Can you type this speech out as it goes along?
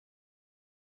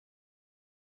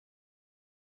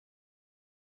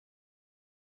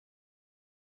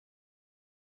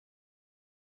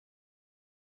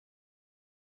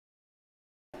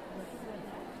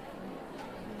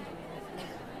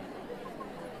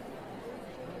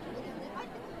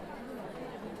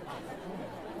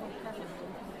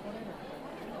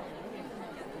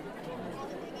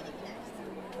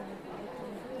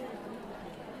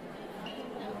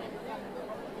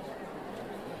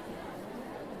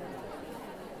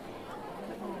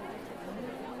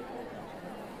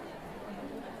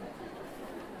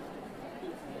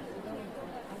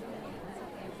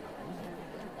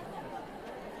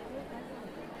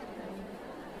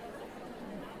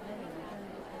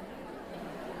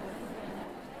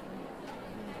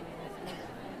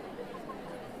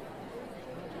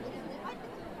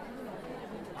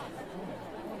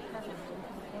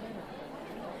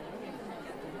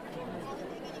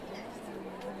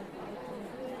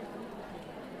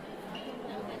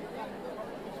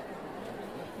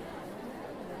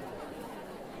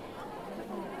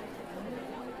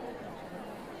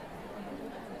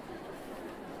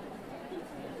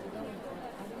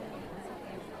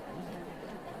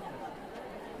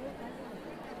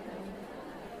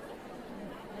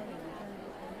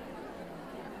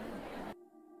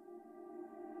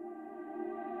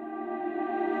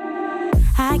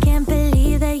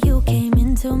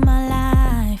into my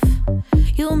life.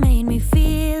 You made me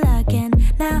feel again,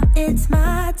 now it's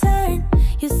my turn.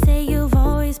 You say you've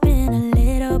always been a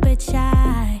little bit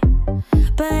shy,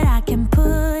 but I can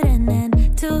put an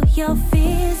end to your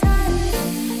fears.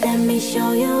 Let me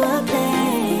show you a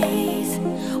place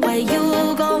where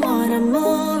you gon' wanna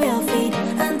move your feet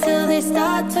until they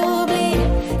start to bleed.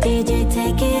 DJ,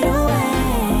 take it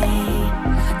away.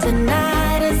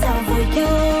 Tonight is all for you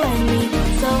and me.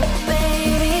 So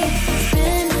baby,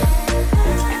 spin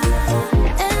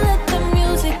and let the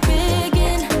music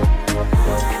begin.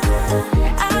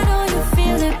 I know you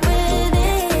feel it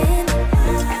within,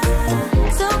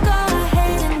 so go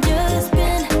ahead and just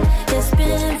spin. Yeah,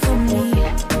 spin for me.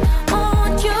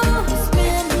 Won't you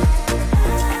spin?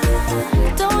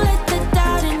 Don't let the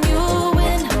doubt in you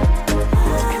win.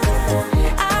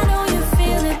 I know you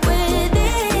feel it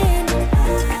within,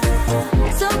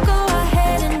 so go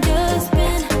ahead and just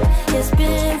spin. Yeah,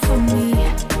 spin for me.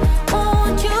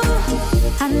 Won't you?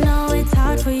 I know it's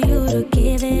hard for you to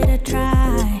give it a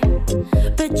try,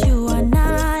 but you are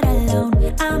not alone.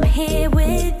 I'm here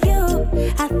with you.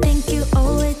 I think you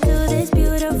owe it to this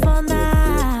beautiful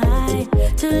night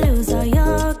to lose all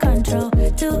your control.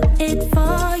 Do it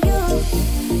for you.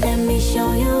 Let me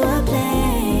show you a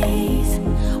place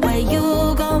where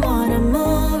you gon' wanna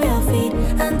move your feet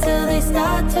until they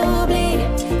start to bleed.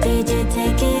 DJ,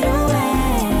 take it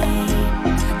away.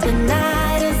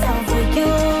 Tonight is all for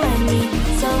you and me.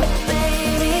 So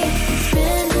baby,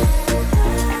 spin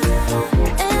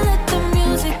and let the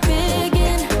music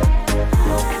begin.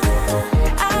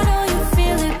 I know you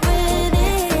feel it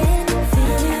within,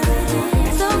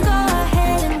 so go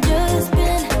ahead and just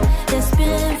spin. Yeah,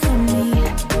 spin for me.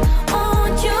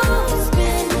 Won't you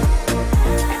spin?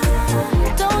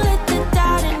 Don't let the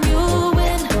doubt in you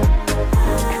win.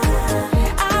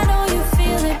 I know you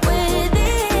feel it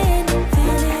within,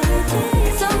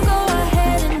 so go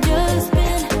ahead and just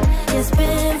spin. Yeah,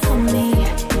 spin for me.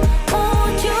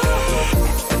 Won't you?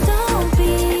 Don't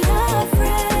be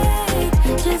afraid,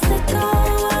 just let go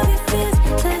of your fears,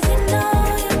 'cause you know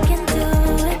you can do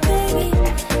it, baby.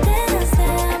 Dance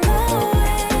them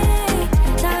away.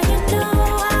 Now you know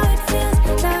how it feels,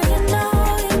 now you know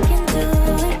you can do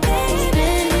it,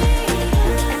 baby.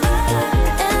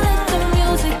 And let the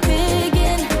music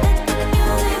begin.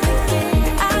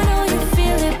 I know you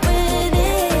feel it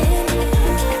within,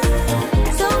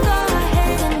 so go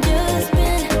ahead and just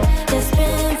spin. Yeah,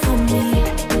 spin for me.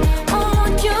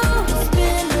 Won't you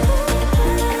spin?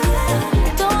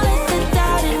 Don't let the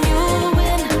doubt in you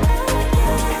win.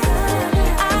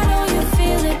 I know you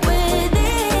feel it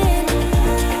within,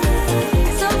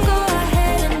 so go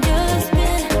ahead and just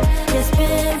spin. Yeah,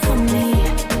 spin for me.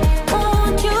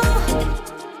 Won't you?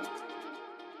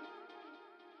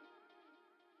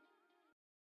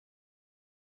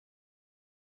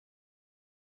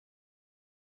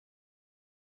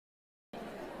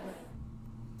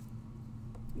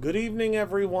 Good evening,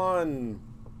 everyone.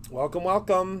 Welcome,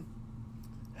 welcome.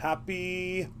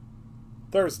 Happy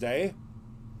Thursday.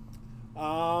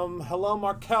 Hello,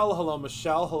 Markel. Hello,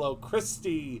 Michelle. Hello,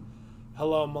 Christy.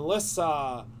 Hello,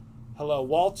 Melissa. Hello,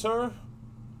 Walter.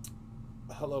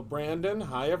 Hello, Brandon.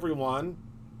 Hi, everyone.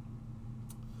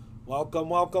 Welcome,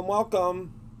 welcome,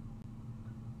 welcome.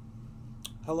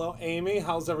 Hello, Amy.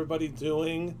 How's everybody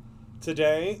doing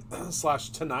today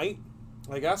slash tonight,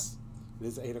 I guess? It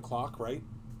is 8 o'clock, right?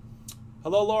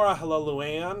 Hello, Laura. Hello,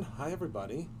 Luann. Hi,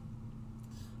 everybody.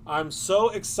 I'm so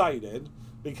excited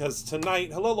because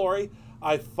tonight, hello, Lori,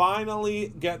 I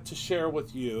finally get to share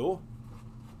with you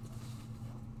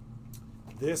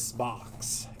this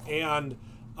box. And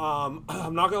I'm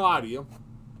not going to lie to you.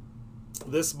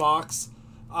 This box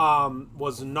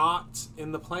was not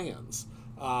in the plans.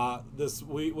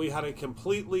 We had a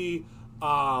completely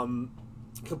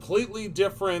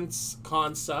different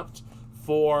concept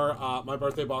for my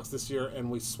birthday box this year, and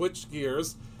we switched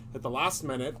gears at the last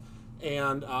minute,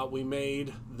 and we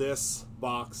made this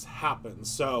box happen.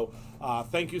 So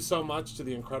thank you so much to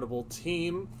the incredible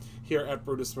team here at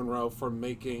Brutus Monroe for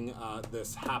making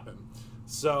this happen.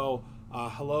 So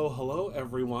hello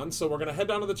everyone. So we're gonna head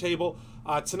down to the table.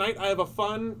 Tonight I have a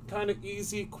fun, kind of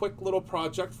easy, quick little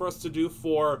project for us to do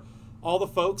for all the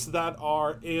folks that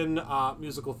are in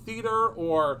musical theater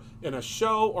or in a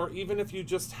show, or even if you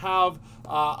just have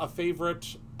a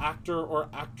favorite actor or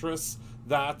actress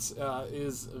that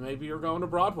is, maybe you're going to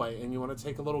Broadway and you want to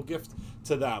take a little gift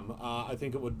to them. I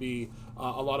think it would be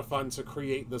a lot of fun to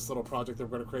create this little project that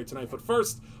we're going to create tonight. But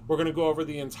first, we're going to go over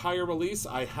the entire release.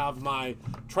 I have my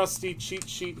trusty cheat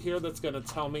sheet here that's going to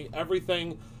tell me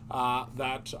everything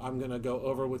that I'm going to go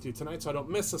over with you tonight, so I don't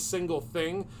miss a single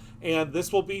thing. And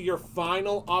this will be your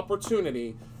final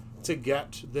opportunity to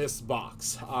get this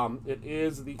box. It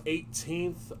is the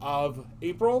 18th of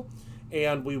April,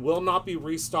 and we will not be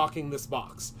restocking this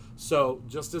box. So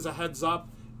just as a heads up,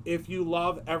 if you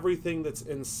love everything that's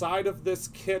inside of this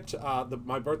kit,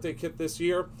 my birthday kit this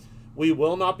year, we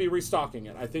will not be restocking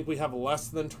it. I think we have less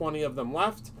than 20 of them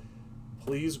left.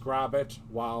 Please grab it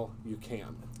while you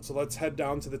can. So let's head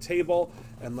down to the table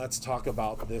and let's talk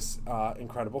about this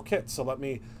incredible kit. So let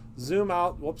me zoom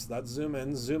out. Whoops, that's zoom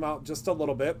in. Zoom out just a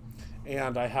little bit.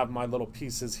 And I have my little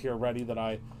pieces here ready that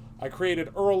I created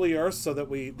earlier so that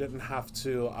we didn't have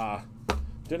to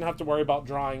worry about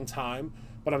drying time.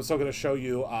 But I'm still going to show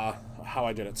you how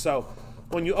I did it. So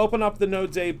when you open up the No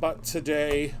Day But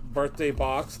Today birthday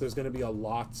box, there's going to be a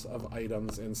lot of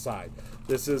items inside.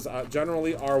 This is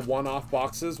generally our one-off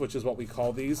boxes, which is what we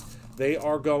call these. They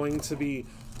are going to be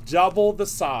double the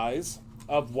size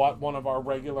of what one of our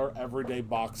regular everyday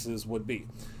boxes would be.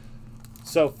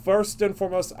 So first and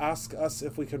foremost, ask us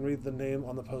if we can read the name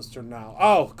on the poster now.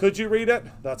 Oh, could you read it?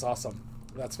 That's awesome.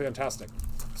 That's fantastic.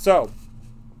 So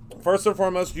first and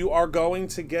foremost, you are going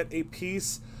to get a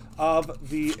piece of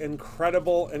the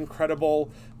incredible,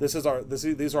 these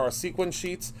are our sequin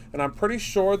sheets, and I'm pretty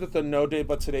sure that the No Day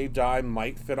But Today die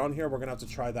might fit on here. We're gonna have to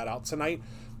try that out tonight.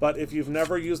 But if you've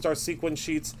never used our sequin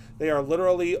sheets, they are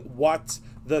literally what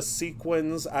the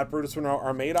sequins at Brutus Monroe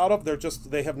are made out of.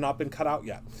 They have not been cut out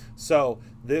yet. So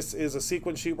this is a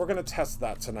sequin sheet. We're gonna test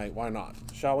that tonight. Why not?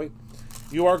 Shall we?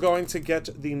 You are going to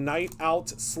get the Night Out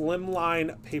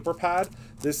Slimline paper pad.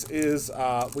 This is,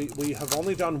 we have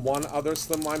only done one other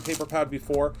Slimline paper pad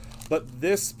before, but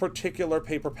this particular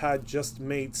paper pad just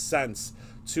made sense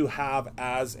to have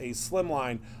as a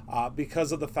Slimline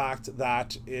because of the fact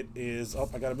that it is, oh,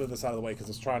 I gotta move this out of the way because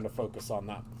it's trying to focus on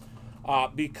that.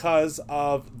 Because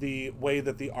of the way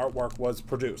that the artwork was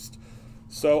produced.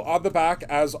 So on the back,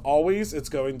 as always, it's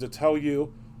going to tell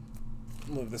you,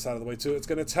 move this out of the way too, it's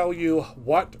going to tell you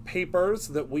what papers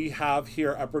that we have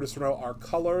here at Brutus Monroe are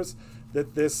colors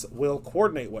that this will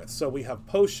coordinate with. So we have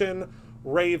Potion,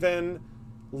 Raven,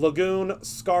 Lagoon,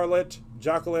 Scarlet,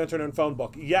 Jack-o'-lantern, and Phone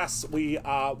Book. Yes, we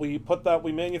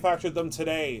manufactured them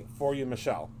today for you,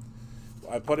 Michelle.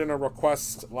 I put in a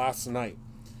request last night.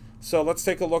 So let's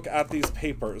take a look at these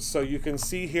papers. So you can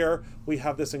see here we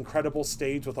have this incredible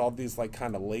stage with all these like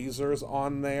kind of lasers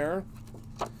on there.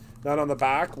 Then on the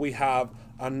back we have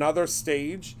another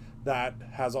stage that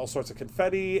has all sorts of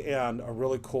confetti and a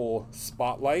really cool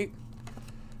spotlight.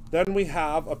 Then we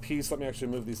have a piece, let me actually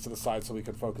move these to the side so we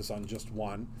can focus on just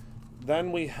one.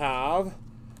 Then we have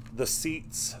the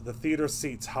seats, the theater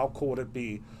seats. How cool would it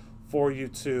be for you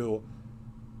to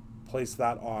place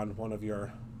that on one of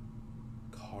your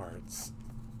cards?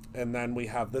 And then we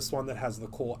have this one that has the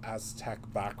cool Aztec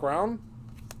background.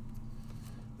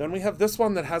 Then we have this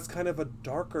one that has kind of a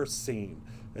darker scene.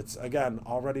 It's, again,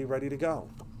 already ready to go.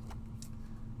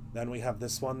 Then we have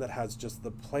this one that has just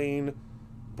the plain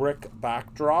brick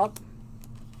backdrop.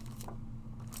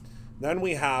 Then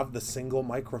we have the single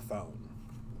microphone.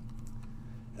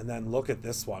 And then look at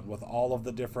this one with all of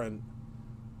the different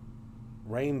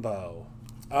rainbow.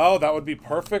 Oh, that would be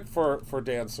perfect for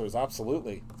dancers,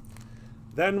 absolutely.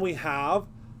 Then we have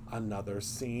another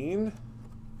scene.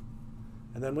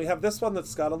 And then we have this one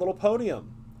that's got a little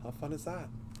podium. How fun is that?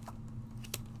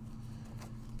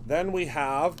 Then we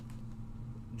have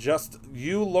just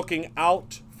you looking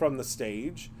out from the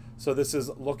stage. So this is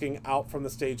looking out from the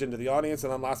stage into the audience.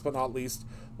 And then last but not least,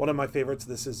 one of my favorites,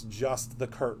 this is just the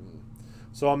curtain.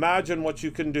 So imagine what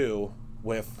you can do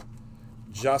with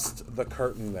just the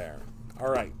curtain there.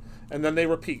 All right, and then they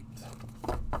repeat.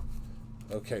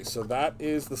 Okay, so that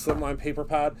is the Slimline paper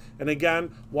pad. And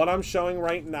again, what I'm showing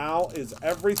right now is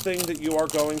everything that you are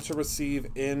going to receive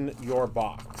in your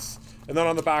box. And then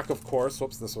on the back, of course,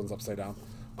 whoops, this one's upside down.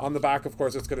 On the back, of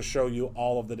course, it's going to show you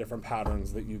all of the different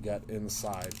patterns that you get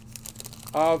inside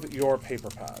of your paper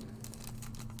pad.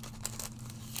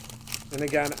 And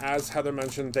again, as Heather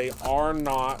mentioned, they are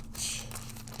not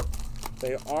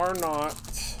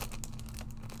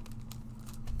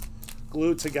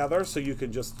glued together, so you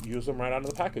can just use them right out of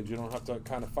the package. You don't have to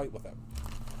kind of fight with it.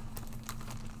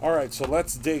 All right, so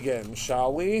let's dig in,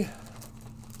 shall we?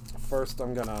 First,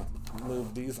 I'm gonna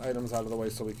move these items out of the way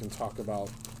so we can talk about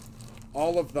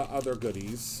all of the other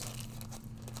goodies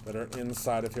that are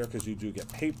inside of here, because you do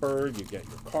get paper, you get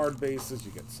your card bases,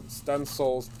 you get some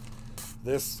stencils.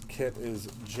 This kit is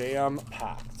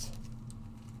jam-packed.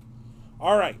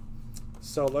 All right,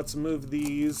 so let's move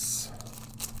these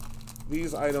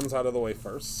items out of the way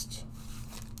first.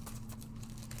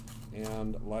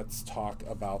 And let's talk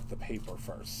about the paper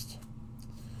first.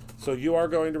 So you are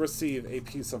going to receive a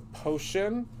piece of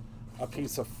potion, a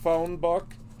piece of phone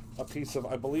book, a piece of,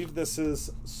 I believe this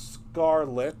is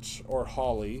Scarlet or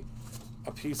Holly,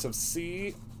 a piece of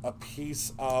Sea, a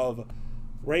piece of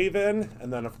Raven,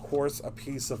 and then of course a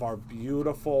piece of our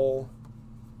beautiful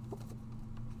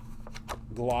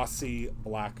glossy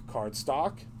black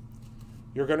cardstock.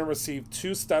 You're going to receive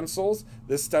 2 stencils.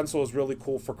 This stencil is really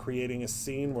cool for creating a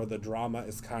scene where the drama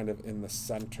is kind of in the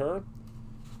center.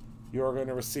 You're going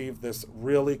to receive this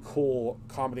really cool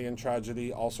comedy and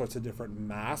tragedy, all sorts of different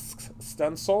masks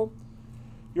stencil.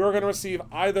 You're going to receive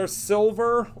either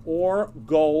silver or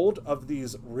gold of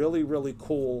these really, really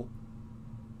cool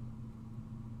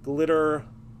glitter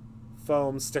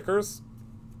foam stickers.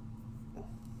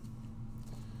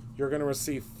 You're going to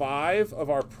receive 5 of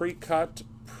our pre-cut,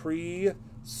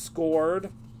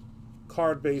 pre-scored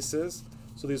card bases.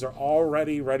 So these are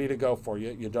already ready to go for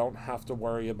you. You don't have to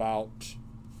worry about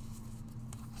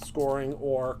scoring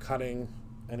or cutting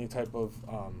any type of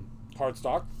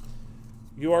cardstock.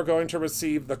 You are going to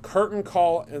receive the Curtain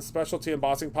Call and Specialty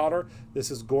Embossing Powder. This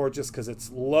is gorgeous because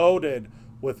it's loaded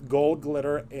with gold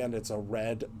glitter and it's a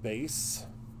red base.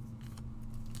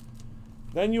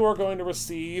 Then you are going to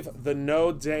receive the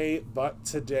No Day But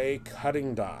Today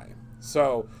cutting die.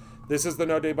 So this is the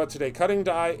No Day But Today cutting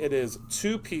die. It is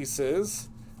 2 pieces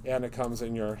and it comes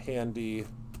in your handy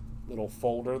little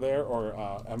folder there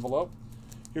or envelope.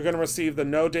 You're going to receive the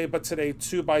No Day But Today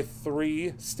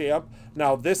 2x3 stamp.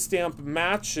 Now this stamp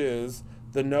matches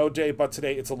the No Day But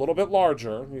Today. It's a little bit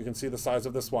larger. You can see the size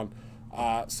of this one.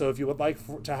 So if you would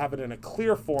like to have it in a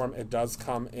clear form, it does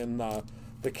come in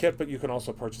the kit, but you can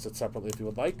also purchase it separately if you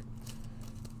would like.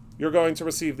 You're going to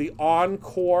receive the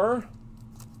Encore.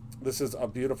 This is a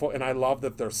beautiful, and I love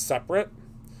that they're separate.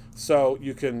 So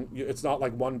you can, it's not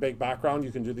like one big background.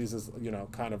 You can do these as, you know,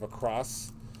 kind of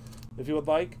across if you would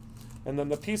like. And then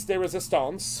the Piece de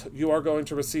Resistance, you are going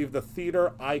to receive the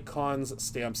Theater Icons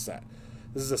stamp set.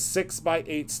 This is a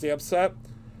 6x8 stamp set.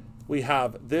 We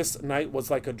have This Night Was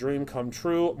Like a Dream Come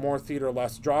True, More Theater,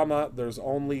 Less Drama. There's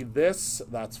Only This,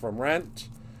 that's from Rent.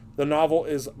 The novel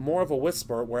is more of a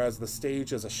whisper, whereas the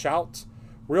stage is a shout.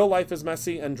 Real life is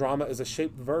messy, and drama is a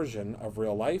shaped version of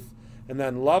real life. And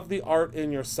then Love the Art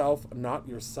in Yourself, Not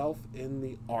Yourself in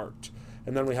the Art.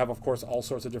 And then we have, of course, all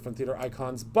sorts of different theater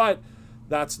icons, but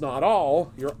that's not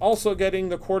all. You're also getting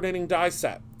the coordinating die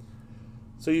set.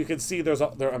 So you can see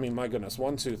I mean, my goodness,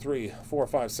 1, 2, 3, 4,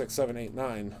 5, 6, 7, 8,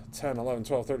 9, 10, 11,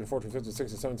 12, 13, 14, 15,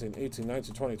 16, 17, 18,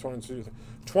 19, 20, 22,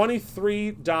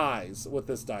 23 dies with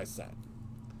this die set.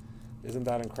 Isn't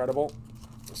that incredible?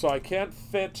 So I can't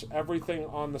fit everything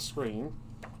on the screen,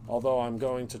 although I'm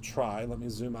going to try. Let me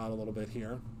zoom out a little bit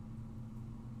here.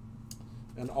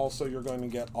 And also you're going to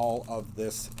get all of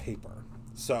this paper.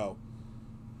 So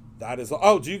that is,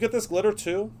 oh, do you get this glitter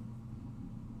too?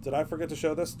 Did I forget to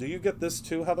show this? Do you get this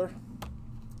too, Heather?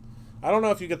 I don't know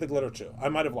if you get the glitter too. I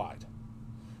might have lied.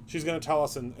 She's going to tell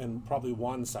us in probably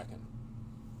 1 second.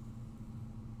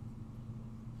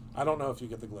 I don't know if you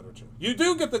get the glitter too. You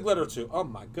do get the glitter too. Oh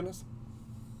my goodness.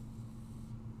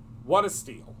 What a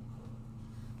steal.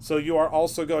 So you are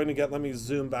also going to get, let me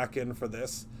zoom back in for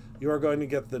this. You are going to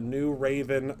get the new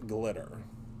Raven glitter.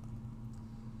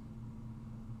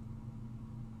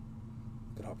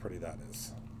 Look at how pretty that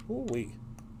is. Ooh-wee.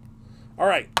 All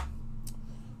right,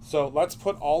 so let's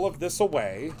put all of this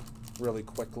away really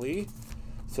quickly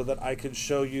so that I can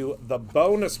show you the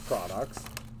bonus products.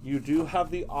 You do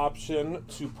have the option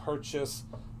to purchase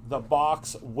the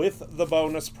box with the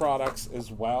bonus products as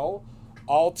well,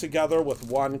 all together with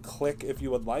 1 click if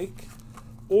you would like.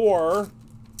 Or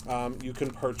you can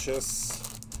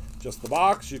purchase just the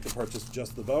box, you can purchase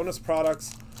just the bonus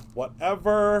products,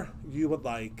 whatever you would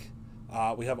like.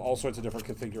 We have all sorts of different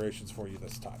configurations for you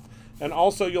this time. And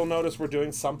also you'll notice we're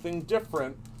doing something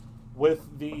different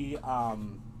with the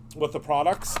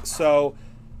products. So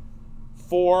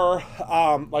for,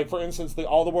 like for instance, the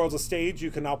All the World's a Stage,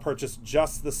 you can now purchase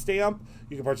just the stamp.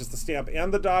 You can purchase the stamp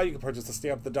and the die. You can purchase the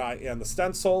stamp, the die, and the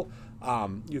stencil.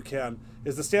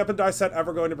 Is the stamp and die set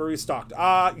ever going to be restocked?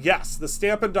 Yes, the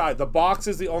stamp and die. The box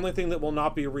is the only thing that will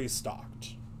not be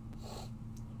restocked.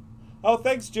 Oh,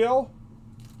 thanks, Jill.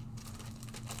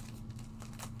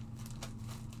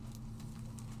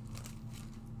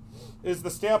 Is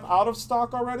the stamp out of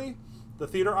stock already? The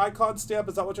theater icon stamp,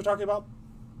 is that what you're talking about?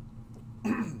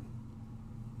 I'm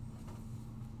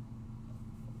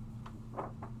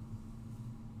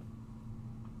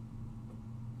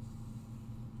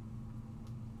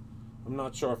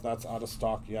not sure if that's out of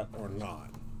stock yet or not.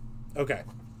 Okay.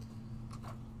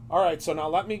 All right, so now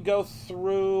let's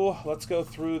go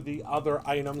through the other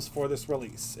items for this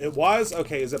release. It was,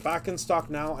 okay, is it back in stock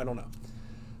now? I don't know.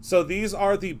 So these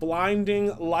are the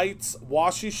Blinding Lights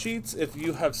washi sheets. If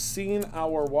you have seen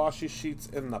our washi sheets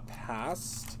in the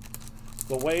past,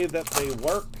 the way that they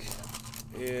work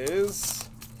is,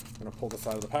 I'm gonna pull this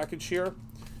out of the package here.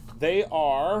 They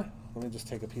are, let me just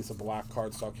take a piece of black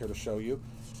cardstock here to show you.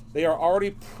 They are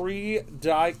already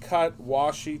pre-die cut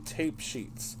washi tape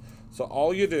sheets. So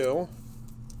all you do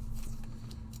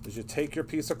is you take your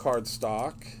piece of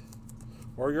cardstock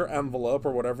or your envelope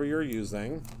or whatever you're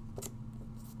using,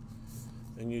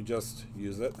 and you just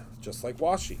use it just like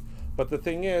washi. But the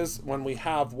thing is, when we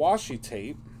have washi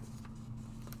tape,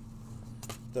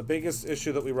 the biggest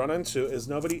issue that we run into is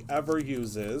nobody ever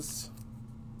uses,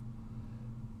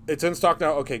 it's in stock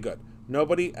now, okay, good.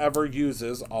 Nobody ever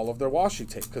uses all of their washi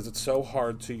tape because it's so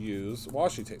hard to use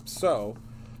washi tape. So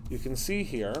you can see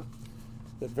here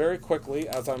that very quickly,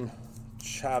 as I'm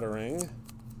chattering,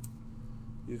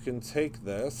 you can take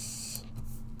this,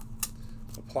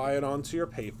 apply it onto your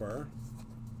paper.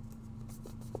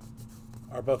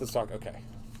 Are both in stock? Okay.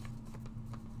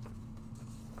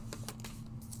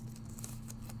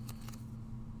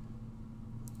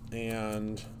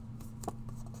 And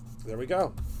there we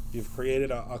go. You've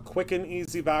created a quick and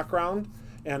easy background,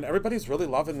 and everybody's really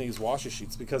loving these washi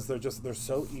sheets because they're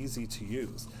so easy to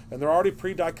use, and they're already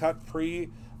pre-die cut,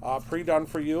 pre-done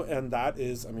for you, and that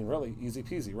is, I mean, really easy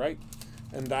peasy, right?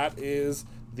 And that is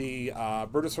the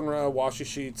Brutus Monroe washi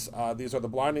sheets. These are the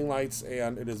Blinding Lights,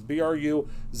 and it is BRU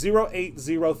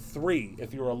 0803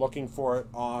 if you are looking for it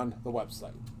on the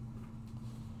website.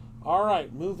 All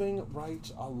right, moving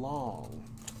right along.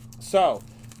 So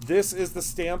this is the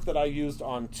stamp that I used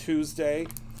on Tuesday.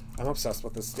 I'm obsessed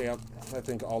with this stamp. I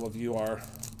think all of you are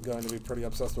going to be pretty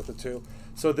obsessed with it too.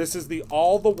 So this is the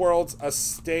All the World's a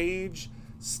Stage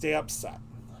stamp set.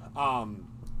 I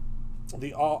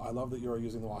love that you are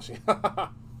using the washi.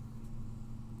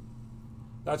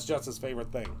 That's Jess's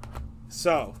favorite thing.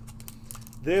 So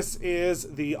this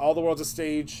is the All the World's a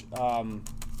Stage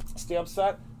stamp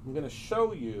set. I'm going to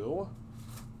show you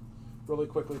really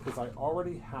quickly because I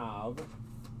already have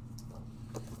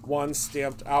one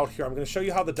stamped out here. I'm going to show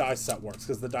you how the die set works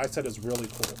because the die set is really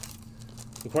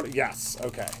cool. Yes,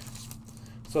 okay.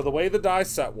 So the way the die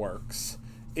set works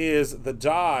is the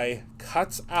die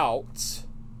cuts out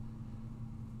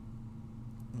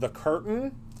the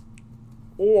curtain,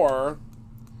 or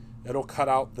it'll cut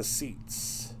out the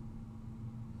seats.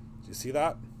 Do you see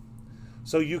that?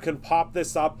 So you can pop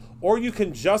this up, or you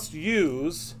can just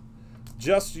use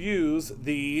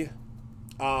the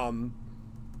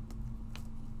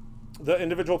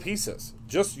individual pieces.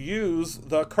 Just use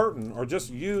the curtain, or just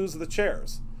use the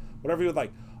chairs, whatever you would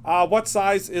like. What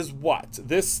size is what?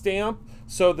 This stamp.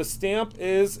 So the stamp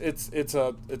is it's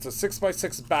a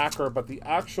 6x6 backer, but the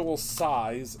actual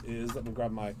size is, let me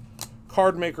grab my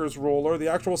card maker's ruler. The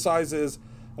actual size is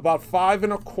about 5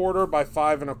 1/4 by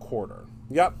 5 1/4.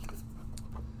 Yep,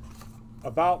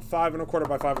 about 5 1/4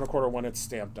 by 5 1/4 when it's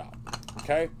stamped out.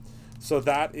 Okay, so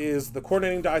that is the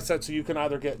coordinating die set. So you can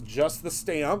either get just the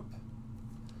stamp,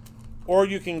 or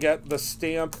you can get the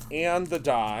stamp and the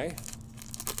die,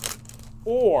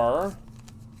 or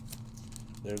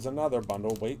there's another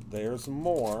bundle. Wait, there's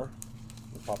more.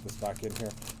 Let me pop this back in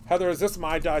here. Heather, is this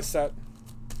my die set?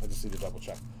 I just need to double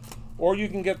check. Or you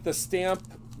can get the stamp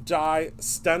die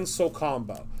stencil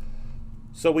combo.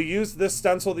 So we used this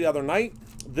stencil the other night.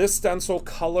 This stencil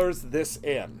colors this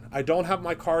in. I don't have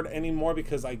my card anymore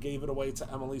because I gave it away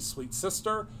to Emily's sweet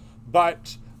sister,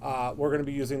 but we're going to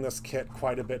be using this kit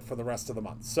quite a bit for the rest of the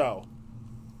month. So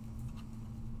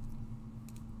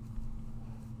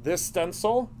this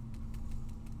stencil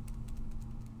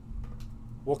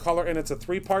will color in. It's a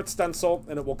 3-part stencil,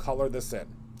 and it will color this in.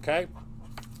 Okay?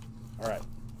 All right.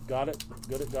 Got it?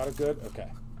 Good? Got it? Good? Okay.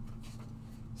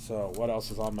 So what else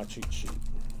is on my cheat sheet?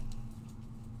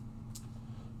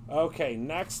 Okay,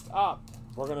 next up,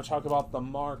 we're going to talk about the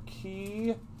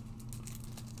Marquee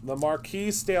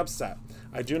stamp set.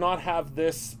 I do not have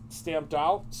this stamped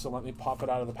out, so let me pop it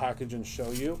out of the package and show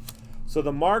you. So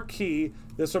the Marquee,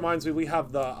 this reminds me, we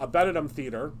have the Benedum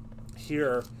Theater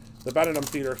here, the Benedum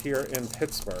Theater here in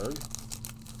Pittsburgh.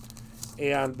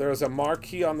 And there's a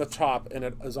marquee on the top, and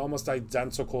it is almost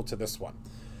identical to this one.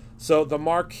 So the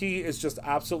marquee is just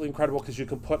absolutely incredible because you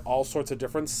can put all sorts of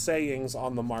different sayings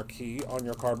on the marquee on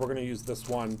your card. We're going to use this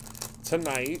one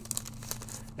tonight.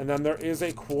 And then there is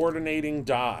a coordinating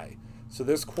die. So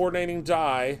this coordinating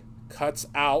die cuts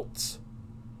out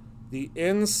the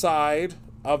inside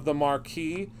of the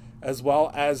marquee as well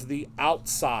as the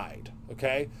outside,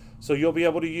 okay? So you'll be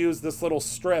able to use this little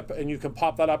strip and you can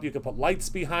pop that up. You can put lights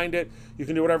behind it. You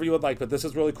can do whatever you would like, but this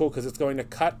is really cool because it's going to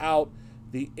cut out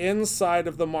the inside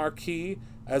of the marquee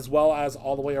as well as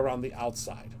all the way around the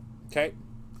outside. Okay,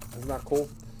 isn't that cool?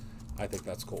 I think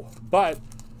that's cool. But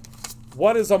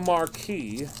what is a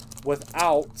marquee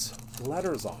without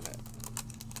letters on it?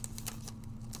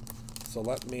 So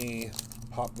let me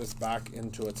pop this back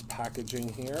into its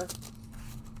packaging here.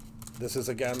 This is,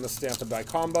 again, the Stampin' Die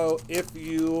combo. If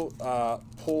you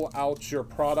pull out your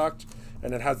product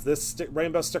and it has this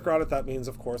rainbow sticker on it, that means,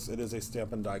 of course, it is a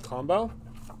Stampin' Die combo.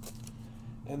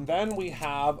 And then we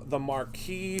have the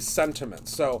marquee sentiment.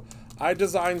 So I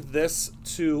designed this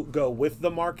to go with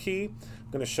the marquee.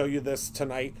 I'm going to show you this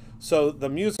tonight. So the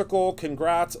musical,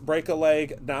 congrats, break a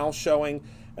leg, now showing,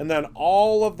 and then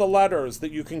all of the letters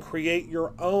that you can create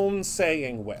your own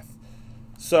saying with.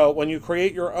 So when you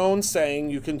create your own saying,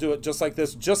 you can do it just like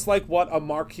this, just like what a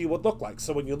marquee would look like.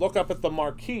 So when you look up at the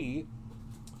marquee,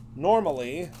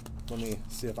 normally, let me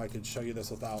see if I could show you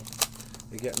this without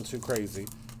it getting too crazy.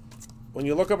 When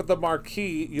you look up at the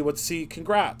marquee, you would see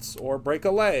congrats, or break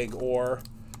a leg, or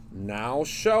now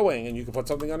showing, and you can put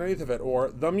something underneath of it,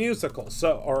 or the musical.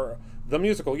 So, or the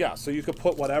musical, yeah. So you could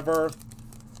put whatever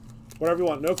you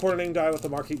want. No coordinating die with the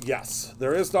marquee. Yes,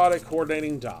 there is not a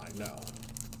coordinating die, no.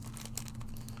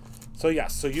 So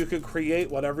yes, so you could create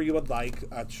whatever you would like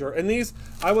at your, and these,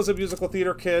 I was a musical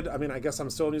theater kid. I mean, I guess I'm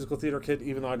still a musical theater kid,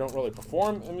 even though I don't really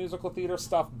perform in musical theater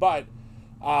stuff, but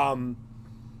I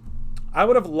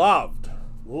would have loved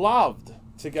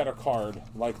to get a card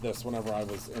like this whenever I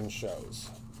was in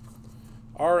shows.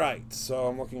 All right, so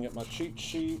I'm looking at my cheat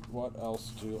sheet. What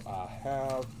else do I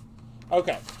have?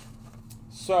 Okay,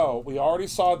 so we already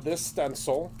saw this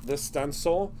stencil. This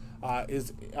stencil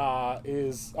is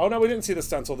oh no, we didn't see the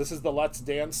stencil. This is the Let's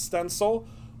Dance stencil.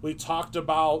 We talked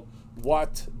about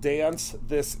what dance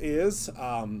this is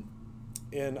from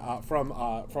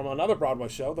another Broadway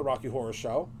show, the Rocky Horror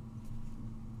Show.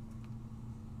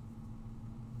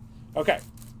 Okay,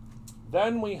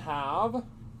 then we have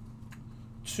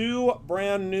 2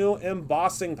 brand new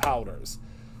embossing powders.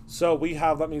 So we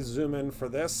have, let me zoom in for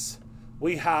this.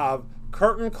 We have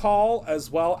Curtain Call as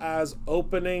well as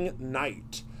Opening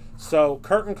Night. So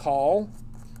Curtain Call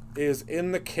is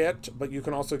in the kit, but you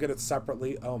can also get it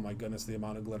separately. Oh my goodness, the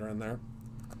amount of glitter in there.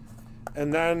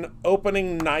 And then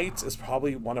Opening Night is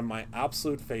probably one of my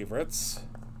absolute favorites.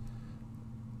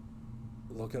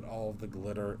 Look at all of the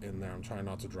glitter in there. I'm trying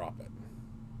not to drop it.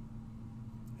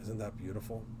 Isn't that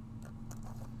beautiful?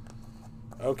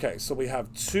 Okay, so we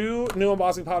have 2 new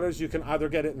embossing powders. You can either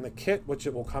get it in the kit, which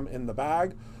it will come in the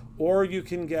bag, or you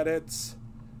can get it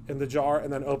in the jar,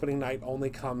 and then Opening Night only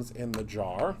comes in the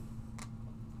jar.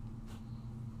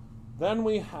 Then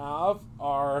we have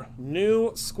our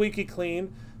new Squeaky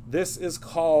Clean. This is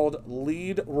called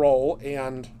Lead Roll,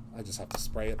 and I just have to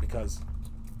spray it because,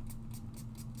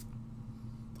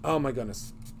 oh my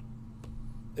goodness,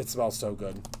 it smells so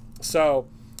good. So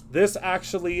this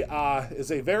actually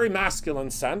is a very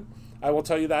masculine scent. I will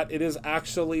tell you that. It is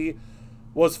actually,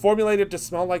 was formulated to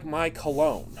smell like my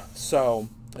cologne. So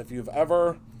if we've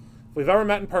ever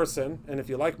met in person, and if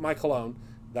you like my cologne,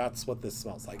 that's what this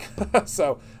smells like.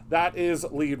 So that is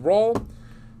Lead Roll.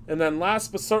 And then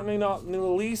last but certainly not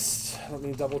least, let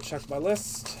me double check my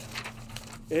list.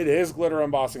 It is glitter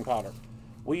embossing powder.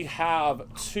 We have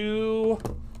 2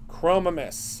 Chroma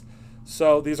Mists.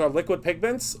 So these are liquid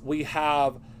pigments. We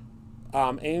have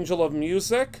Angel of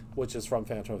Music, which is from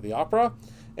Phantom of the Opera.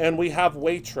 And we have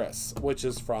Waitress, which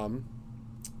is from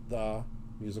the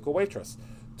musical Waitress.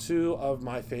 2 of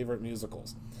my favorite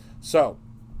musicals. So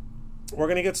we're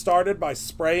going to get started by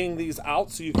spraying these out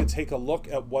so you can take a look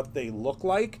at what they look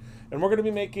like. And we're going to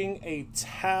be making a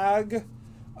tag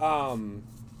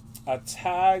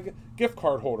gift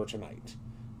card holder tonight.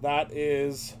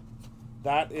 That's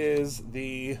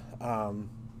the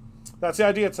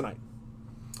idea tonight.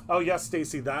 Oh yes,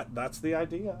 Stacy, that's the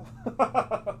idea.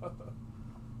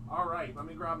 All right, let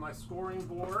me grab my scoring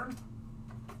board.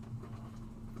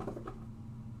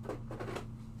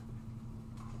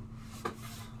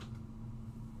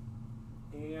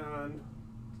 And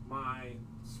my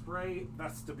spray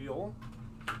vestibule.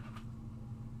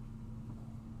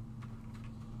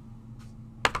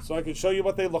 So I can show you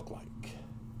what they look like.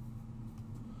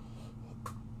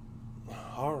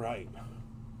 All right.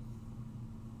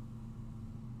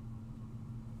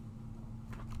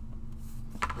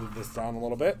 Move this down a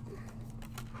little bit.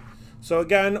 So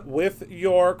again, with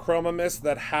your Chroma Mists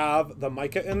that have the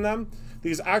mica in them,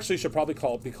 these actually should probably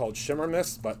be called Shimmer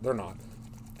Mists, but they're not,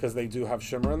 because they do have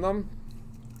shimmer in them.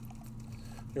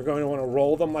 You're going to want to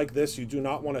roll them like this. You do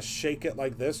not want to shake it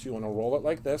like this. You want to roll it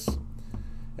like this.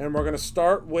 And we're going to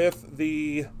start with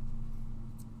the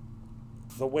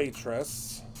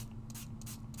waitress.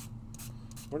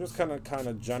 We're just going to kind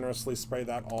of generously spray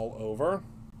that all over.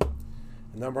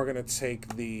 And then we're going to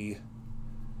take the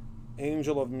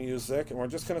Angel of Music, and we're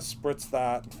just going to spritz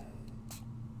that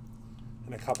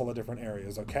in a couple of different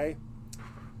areas, okay?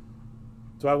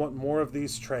 Do I want more of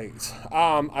these trays?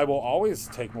 I will always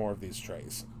take more of these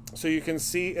trays. So you can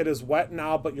see it is wet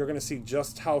now, but you're going to see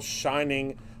just how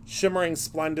shining, shimmering,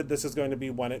 splendid this is going to be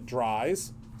when it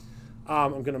dries.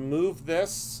 I'm going to move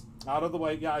this out of the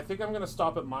way. Yeah, I think I'm going to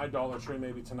stop at my Dollar Tree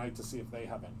maybe tonight to see if they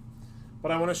have any.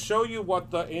 But I want to show you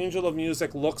what the Angel of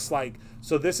Music looks like.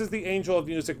 So this is the Angel of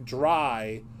Music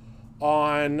dry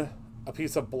on a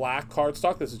piece of black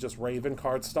cardstock. This is just Raven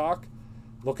cardstock.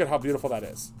 Look at how beautiful that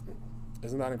is.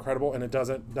 Isn't that incredible? And it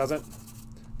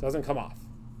doesn't come off.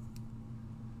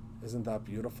 Isn't that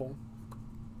beautiful?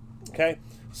 Okay,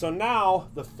 so now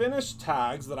the finished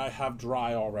tags that I have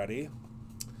dry already,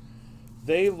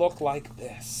 they look like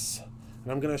this.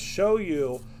 And I'm going to show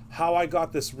you how I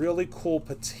got this really cool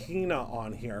patina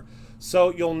on here.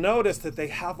 So you'll notice that they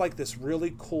have like this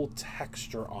really cool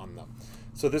texture on them.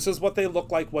 So this is what they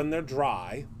look like when they're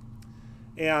dry.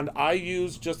 And I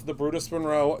used just the Brutus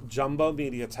Monroe Jumbo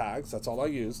Media tags. That's all I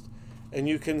used. And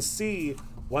you can see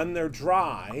when they're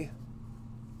dry,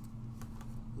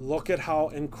 look at how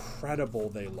incredible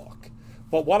they look.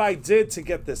 But what I did to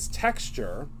get this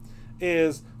texture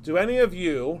is, do any of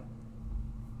you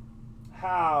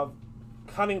have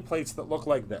cutting plates that look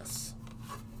like this?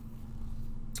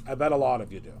 I bet a lot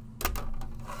of you do.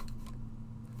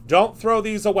 Don't throw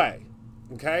these away,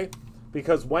 okay?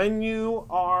 Because when you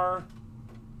are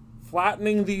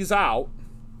flattening these out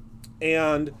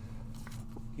and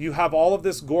you have all of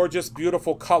this gorgeous,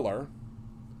 beautiful color,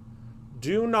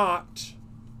 do not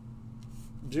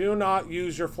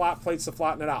use your flat plates to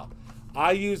flatten it out.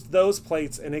 I used those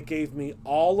plates and it gave me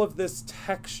all of this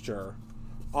texture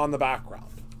on the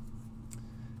background.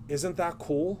 Isn't that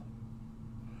cool?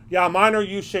 Yeah, mine are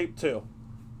U-shaped too.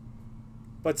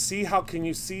 But see how, can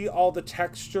you see all the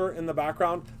texture in the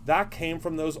background? That came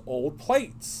from those old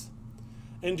plates.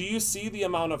 And do you see the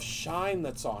amount of shine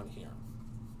that's on here?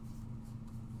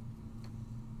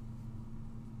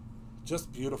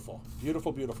 Just beautiful.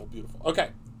 Beautiful, beautiful, beautiful. Okay.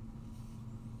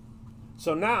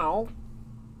 So now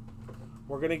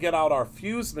we're going to get out our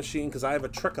fuse machine because I have a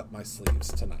trick up my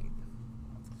sleeves tonight.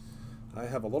 I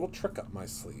have a little trick up my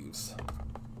sleeves.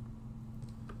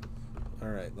 All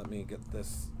right, let me get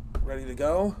this ready to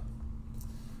go.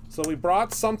 So we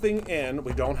brought something in.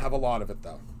 We don't have a lot of it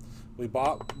though. We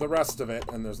bought the rest of it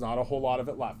and there's not a whole lot of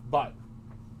it left. But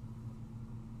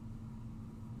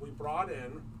we brought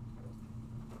in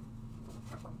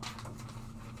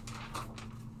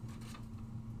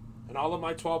and all of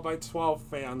my 12 by 12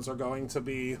 fans are going to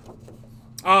be,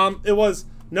 it was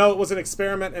an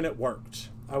experiment and it worked.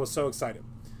 I was so excited.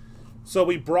 So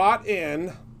we brought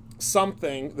in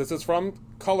something, this is from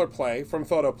Color Play, from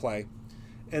Photo Play,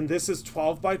 and this is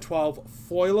 12 by 12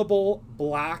 foilable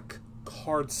black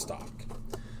cardstock.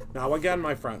 Now again,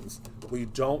 my friends, we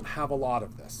don't have a lot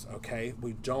of this, okay?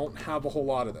 We don't have a whole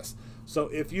lot of this. So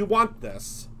if you want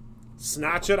this,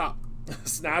 snatch it up.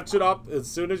 Snatch it up as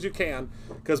soon as you can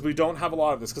because we don't have a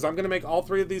lot of this. Because I'm going to make all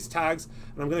three of these tags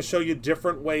and I'm going to show you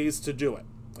different ways to do it,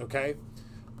 okay?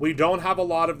 We don't have a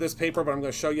lot of this paper, but I'm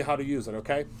going to show you how to use it,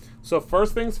 okay? So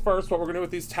first things first, what we're going to do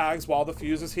with these tags while the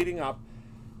fuse is heating up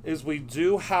is we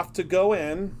do have to go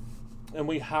in and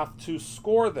we have to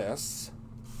score this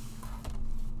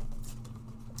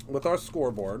with our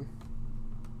scoreboard.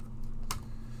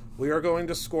 We are going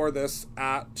to score this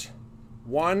at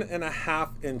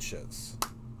 1.5 inches.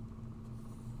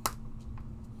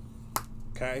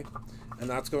 Okay? And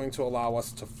that's going to allow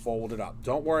us to fold it up.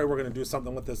 Don't worry, we're going to do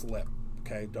something with this lip.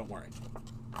 Okay? Don't worry.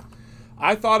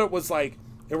 I thought it was like,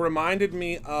 it reminded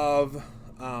me of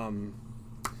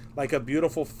like a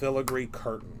beautiful filigree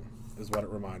curtain is what it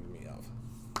reminded me of.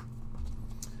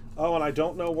 Oh, and I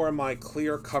don't know where my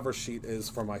clear cover sheet is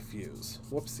for my fuse.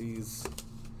 Whoopsies.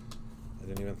 I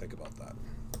didn't even think about that.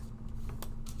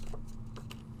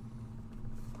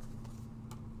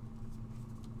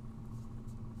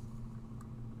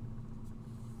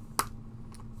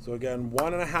 So again,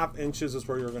 1.5 inches is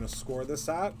where you're going to score this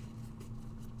at.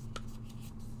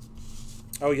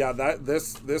 Oh yeah,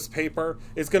 this paper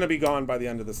is going to be gone by the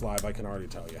end of this live, I can already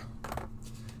tell you.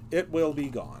 It will be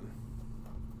gone.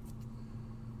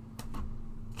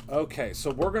 Okay, so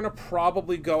we're going to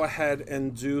probably go ahead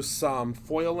and do some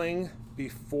foiling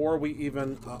before we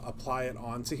even apply it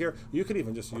onto here. You could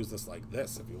even just use this like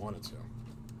this if you wanted to.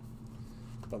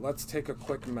 But let's take a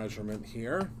quick measurement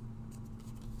here.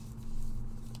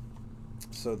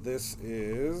 So this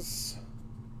is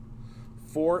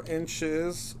 4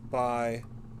 inches by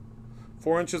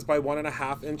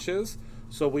 1.5 inches.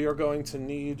 So we are going to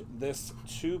need this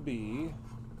to be,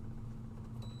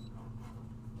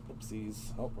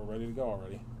 oopsies, oh, we're ready to go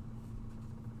already.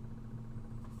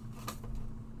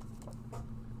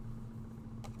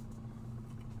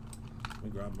 Let me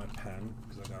grab my pen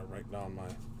because I gotta write down my,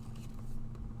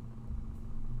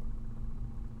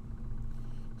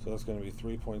 so that's going to be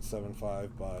 3.75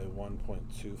 by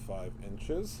 1.25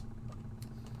 inches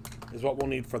is what we'll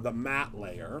need for the matte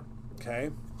layer, okay?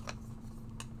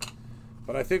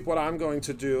 But I think what I'm going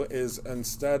to do is,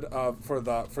 instead of for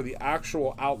the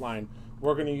actual outline,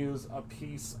 we're going to use a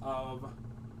piece of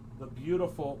the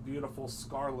beautiful, beautiful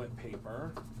scarlet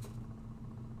paper.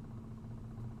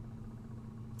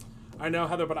 I know,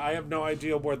 Heather, but I have no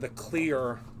idea where the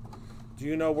clear, do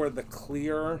you know where the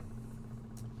clear,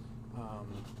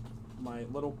 my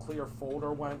little clear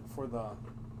folder went for the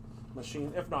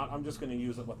machine? If not, I'm just going to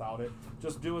use it without it.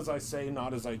 Just do as I say,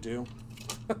 not as I do.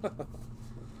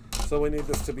 So we need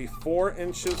this to be 4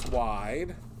 inches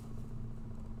wide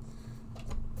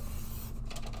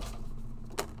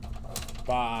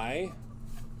by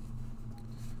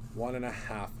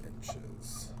 1.5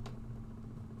 inches.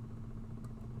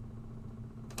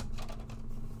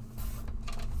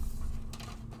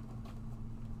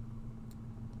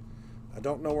 I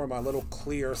don't know where my little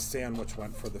clear sandwich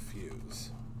went for the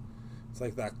fuse. It's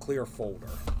like that clear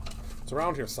folder. It's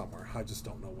around here somewhere. I just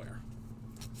don't know where.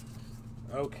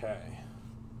 Okay.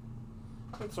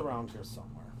 It's around here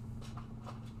somewhere.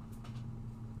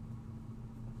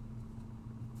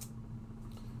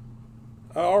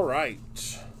 All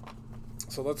right.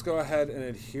 So let's go ahead and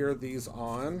adhere these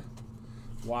on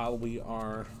while we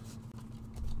are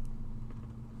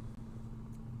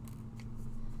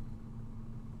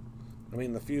I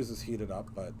mean, the fuse is heated up,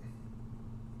 but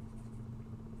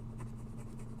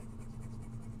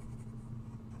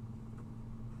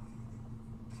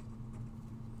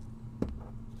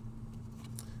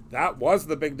that was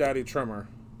the Big Daddy trimmer.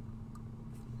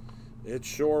 It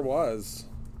sure was.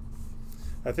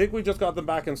 I think we just got them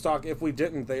back in stock. If we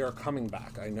didn't, they are coming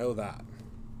back. I know that.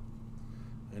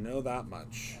 I know that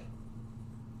much.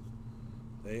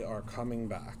 They are coming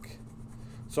back.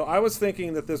 So I was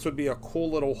thinking that this would be a cool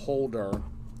little holder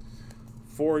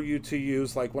for you to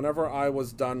use. Like whenever I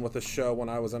was done with a show when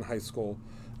I was in high school,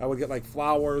 I would get like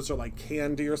flowers or like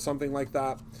candy or something like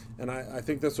that. And I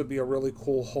think this would be a really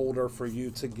cool holder for you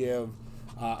to give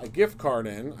a gift card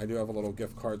in. I do have a little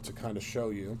gift card to kind of show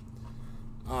you.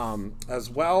 As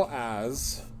well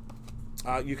as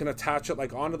you can attach it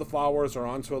like onto the flowers or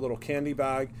onto a little candy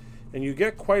bag. And you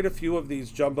get quite a few of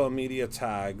these jumbo media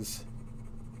tags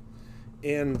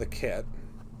in the kit.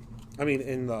 I mean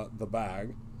in the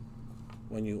bag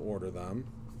when you order them.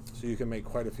 So you can make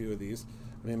quite a few of these.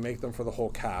 I mean, make them for the whole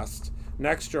cast.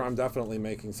 Next year I'm definitely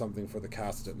making something for the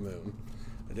cast at Moon.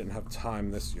 I didn't have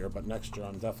time this year, but next year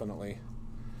I'm definitely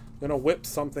gonna whip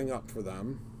something up for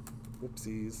them.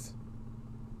 Whoopsies.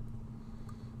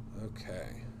 Okay.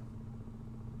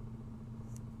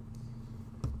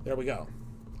 There we go.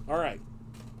 All right.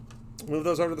 Move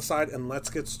those over to the side and let's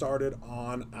get started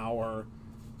on our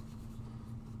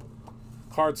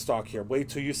cardstock here. Wait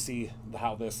till you see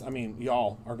how this, I mean,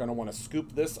 y'all are going to want to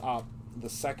scoop this up the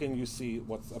second you see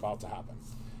what's about to happen.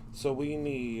 So we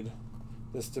need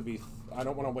this to be, I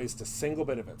don't want to waste a single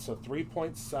bit of it. So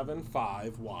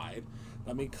 3.75 wide.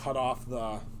 Let me cut off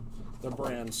the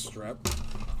brand strip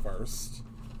first,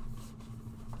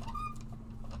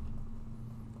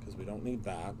 because we don't need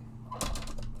that.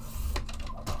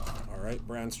 All right,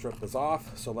 brand strip is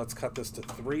off. So let's cut this to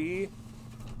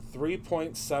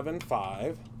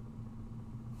 3.75.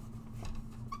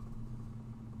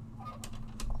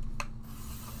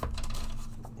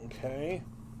 Okay.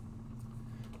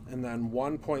 And then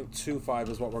 1.25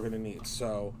 is what we're going to need.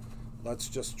 So let's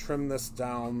just trim this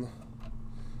down.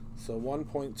 So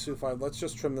 1.25, let's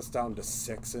just trim this down to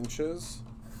 6 inches,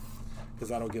 because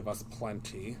that'll give us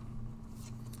plenty.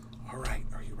 All right,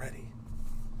 are you ready?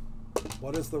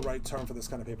 What is the right term for this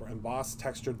kind of paper? Embossed,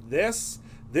 textured. This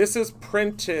is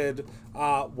printed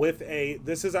with a,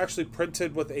 this is actually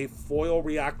printed with a foil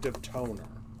reactive toner.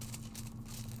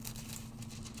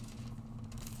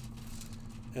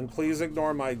 And please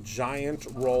ignore my giant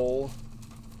roll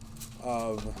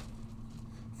of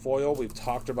foil. We've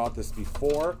talked about this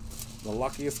before. I'm the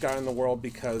luckiest guy in the world,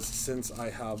 because since I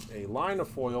have a line of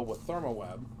foil with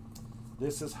ThermoWeb,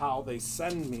 this is how they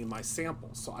send me my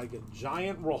samples. So I get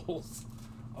giant rolls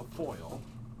of foil.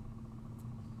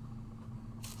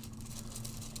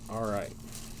 All right.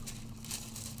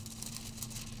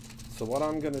 So what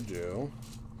I'm going to do,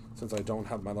 since I don't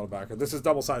have my little backer, this is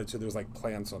double-sided too. There's like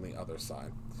plants on the other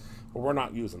side. But we're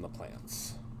not using the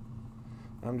plants.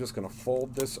 I'm just going to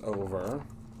fold this over,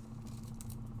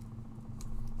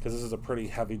 because this is a pretty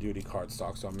heavy-duty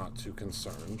cardstock, so I'm not too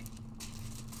concerned.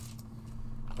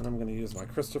 And I'm going to use my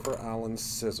Christopher Allen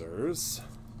scissors.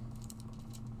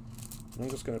 I'm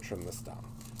just going to trim this down.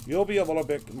 You'll be a little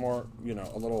bit more, you know,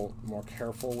 a little more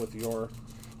careful with your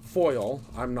foil.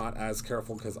 I'm not as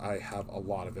careful because I have a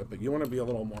lot of it, but you want to be a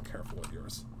little more careful with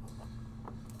yours.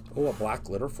 Oh, a black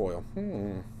glitter foil.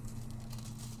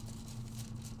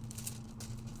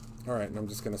 All right, and I'm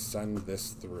just going to send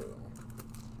this through.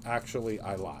 Actually,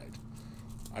 I lied.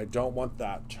 I don't want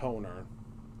that toner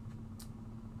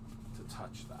to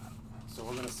touch that. So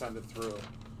we're going to send it through.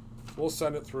 We'll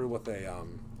send it through with a,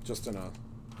 just in a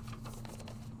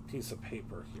piece of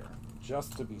paper here,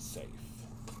 just to be safe.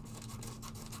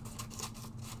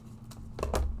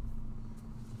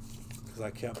 Because I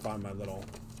can't find my little...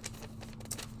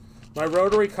 My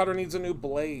rotary cutter needs a new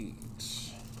blade.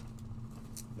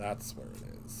 That's where it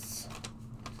is.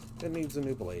 It needs a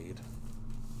new blade.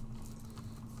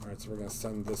 Alright, so we're going to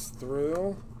send this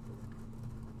through.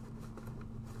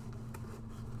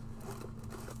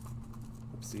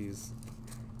 Oopsies.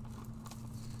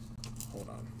 Hold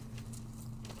on.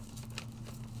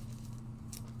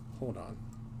 Hold on.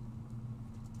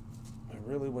 I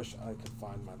really wish I could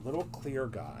find my little clear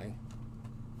guy.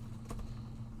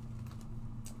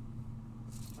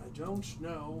 I don't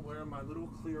know where my little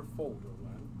clear folder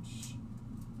went.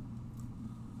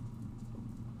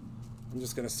 I'm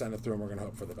just going to send it through and we're going to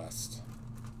hope for the best.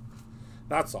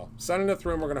 That's all. Sending it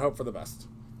through and we're going to hope for the best.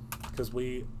 Because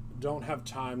we don't have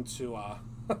time to,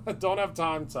 don't have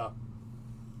time to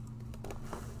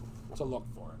look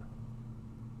for it.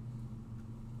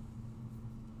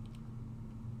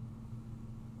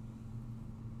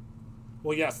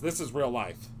 Well, yes, this is real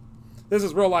life. This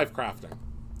is real life crafting.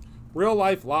 Real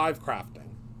life live crafting.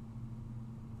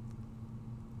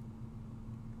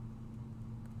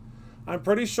 I'm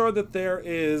pretty sure that there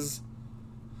is,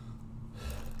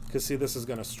 because see, this is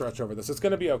going to stretch over this. It's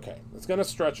going to be okay. It's going to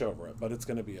stretch over it, but it's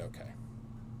going to be okay.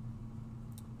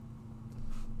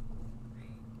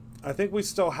 I think we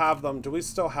still have them. Do we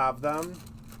still have them?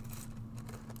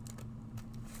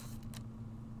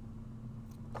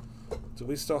 Do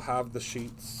we still have the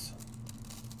sheets?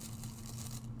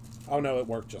 Oh no, it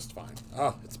worked just fine.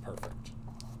 Oh, it's perfect.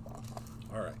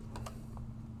 All right.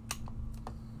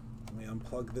 Let me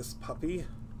unplug this puppy.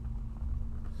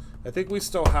 I think we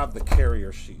still have the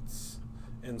carrier sheets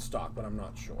in stock, but I'm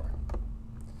not sure.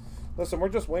 Listen, we're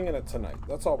just winging it tonight.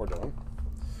 That's all we're doing.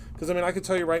 Because, I mean, I can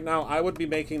tell you right now, I would be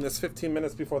making this 15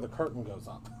 minutes before the curtain goes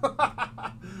up.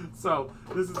 So,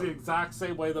 this is the exact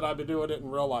same way that I've been doing it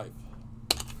in real life.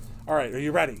 All right, are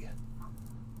you ready?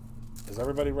 Is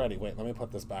everybody ready? Wait, let me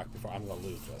put this back before I'm going to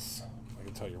lose this. I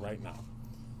can tell you right now.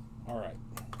 All right.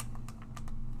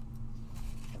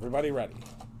 Everybody ready?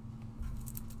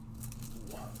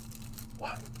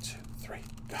 1, 2, 3,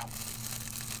 go.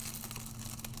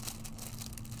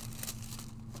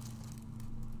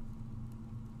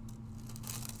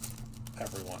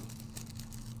 Everyone.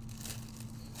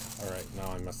 All right,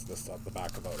 now I messed this up, the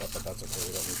back of it, but that's okay.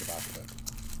 We don't need the back of it.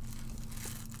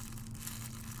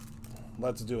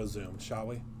 Let's do a zoom, shall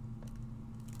we?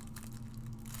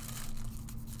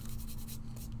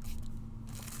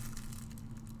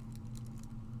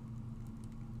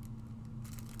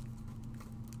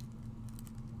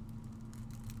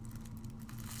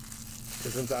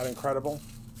 Isn't that incredible?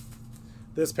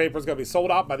 This paper is going to be sold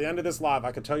out by the end of this live,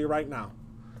 I can tell you right now.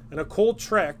 And a cool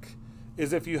trick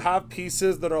is if you have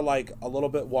pieces that are like a little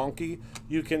bit wonky,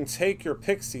 you can take your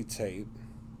pixie tape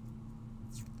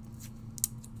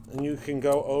and you can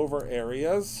go over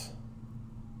areas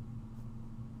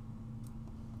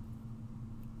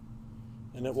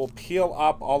and it will peel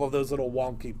up all of those little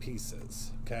wonky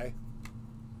pieces, okay?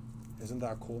 Isn't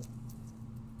that cool?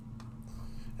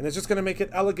 And it's just going to make it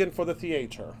elegant for the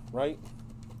theater, right?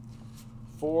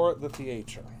 For the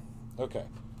theater. Okay.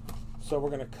 So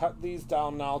we're going to cut these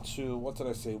down now to, what did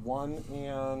I say, 1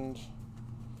 and...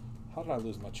 How did I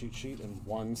lose my cheat sheet in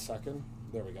 1 second?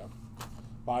 There we go.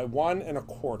 By 1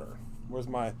 1/4.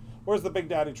 Where's the Big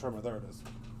Daddy trimmer? There it is.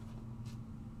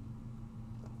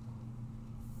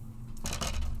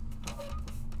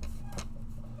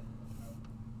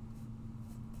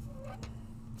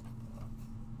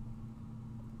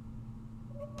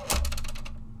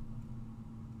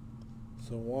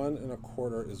 So 1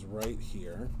 1/4 is right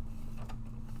here.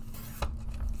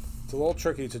 It's a little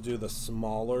tricky to do the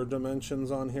smaller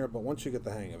dimensions on here, but once you get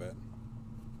the hang of it,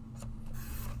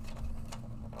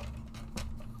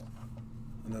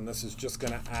 And then this is just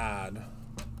going to add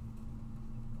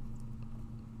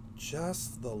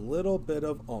just the little bit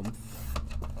of oomph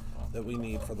that we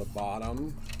need for the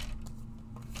bottom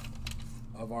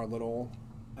of our little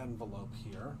envelope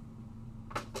here.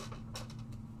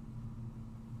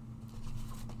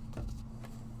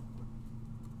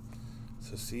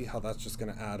 So see how that's just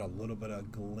going to add a little bit of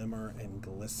glimmer and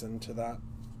glisten to that?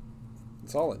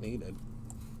 That's all it needed.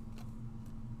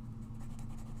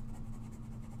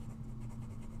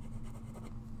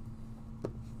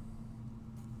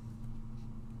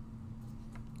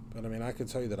 But I mean, I could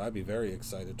tell you that I'd be very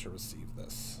excited to receive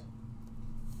this.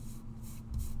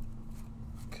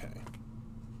 Okay.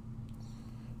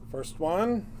 First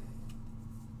one.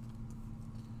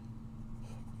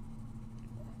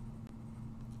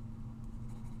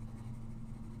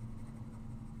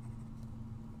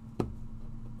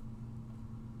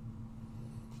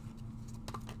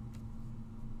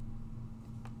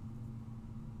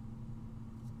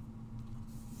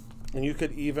 And you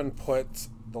could even put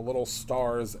the little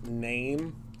star's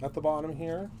name at the bottom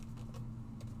here.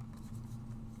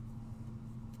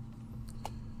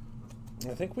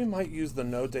 I think we might use the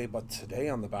No Day But Today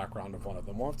on the background of one of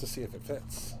them. We'll have to see if it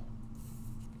fits.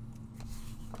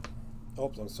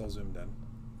 Oops, I'm still zoomed in.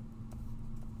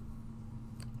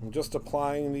 I'm just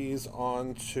applying these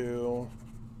onto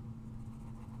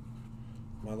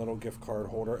my little gift card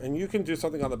holder. And you can do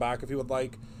something on the back if you would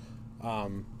like.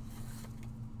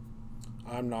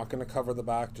 I'm not going to cover the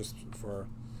back just for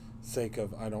sake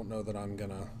of, I don't know that I'm going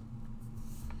to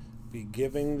be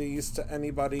giving these to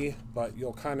anybody, but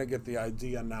you'll kind of get the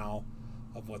idea now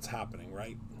of what's happening,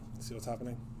 right? See what's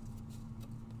happening?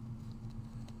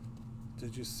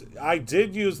 Did you see? I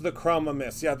did use the Chroma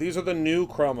Mist. Yeah, these are the new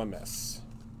Chroma Mists.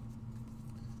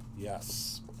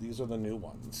 Yes, these are the new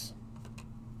ones.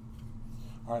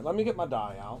 All right, let me get my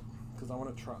die out because I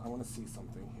want to see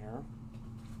something here.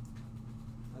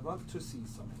 I want to see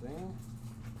something.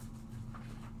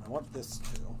 I want this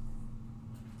too.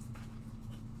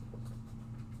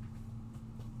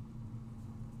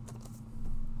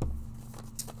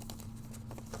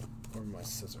 Where are my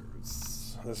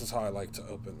scissors? This is how I like to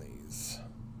open these.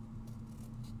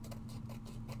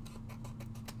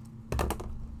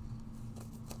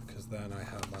 Because then I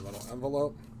have my little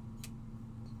envelope.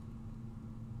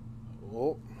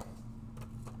 Oh.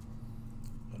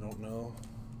 I don't know.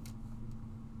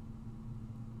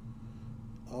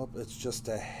 Oh, it's just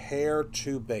a hair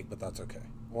too big, but that's okay.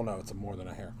 Well, no, it's more than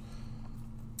a hair.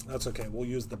 That's okay. We'll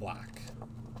use the black.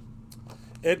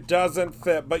 It doesn't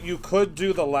fit, but you could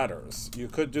do the letters. You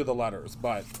could do the letters,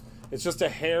 but it's just a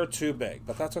hair too big.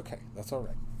 But that's okay. That's all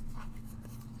right.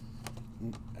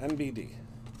 NBD.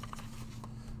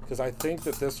 Because I think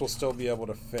that this will still be able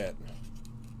to fit.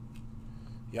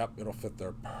 Yep, it'll fit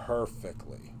there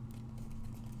perfectly.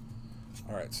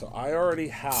 All right, so I already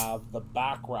have the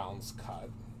backgrounds cut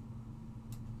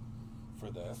for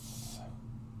this.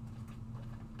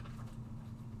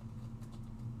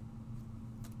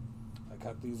 I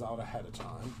cut these out ahead of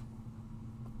time.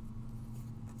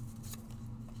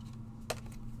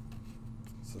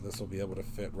 So this will be able to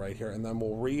fit right here, and then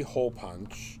we'll re-hole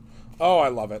punch. Oh, I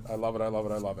love it. I love it. I love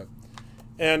it. I love it.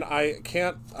 And I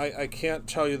can't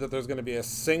tell you that there's going to be a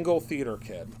single theater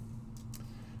kid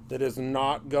that is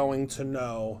not going to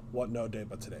know what No Day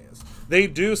But Today is. They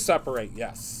do separate,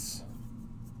 yes.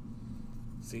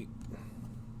 See?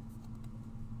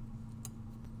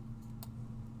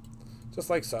 Just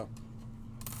like so.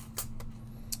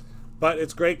 But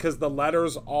it's great because the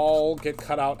letters all get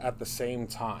cut out at the same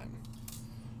time.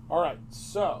 All right,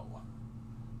 so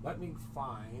let me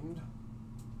find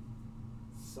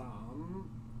some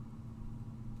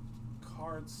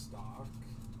cardstock.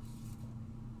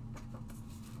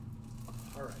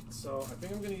 All right, so I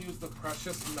think I'm going to use the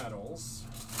Precious Metals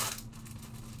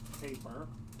paper,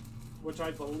 which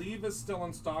I believe is still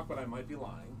in stock, but I might be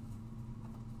lying.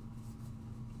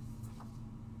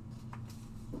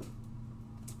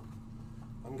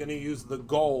 I'm going to use the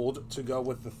gold to go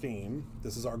with the theme.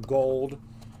 This is our gold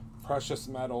Precious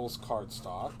Metals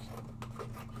cardstock.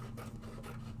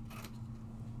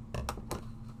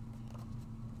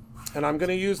 And I'm going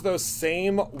to use those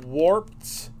same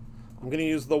warped, I'm going to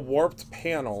use the warped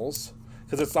panels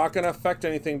because it's not going to affect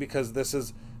anything because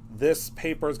this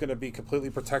paper is going to be completely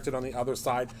protected on the other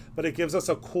side, but it gives us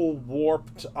a cool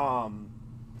warped,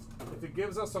 if it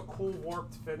gives us a cool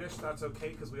warped finish, that's okay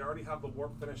because we already have the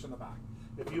warped finish in the back.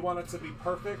 If you want it to be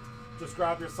perfect, just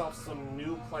grab yourself some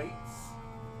new plates.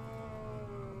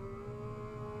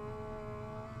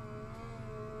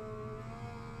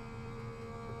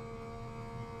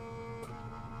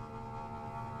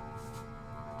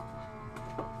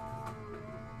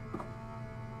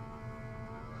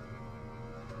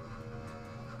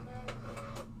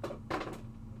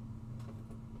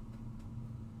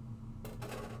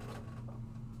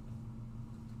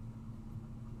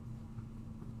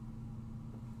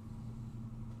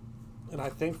 I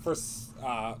think for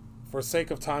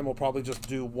sake of time, we'll probably just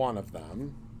do one of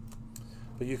them.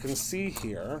 But you can see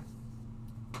here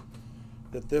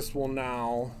that this will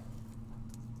now,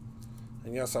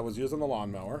 and yes, I was using the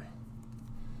lawnmower.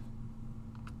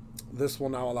 This will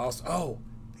now allow us, oh,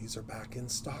 these are back in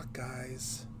stock,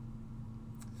 guys.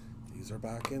 These are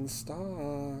back in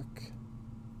stock.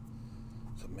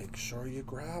 So make sure you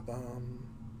grab them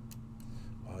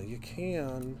while you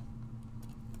can,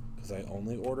 because I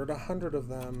only ordered 100 of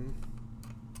them.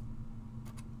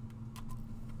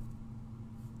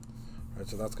 All right,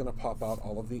 so that's going to pop out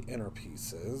all of the inner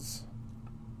pieces.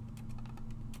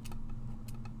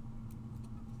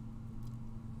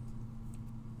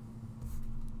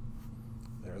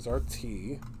 There's our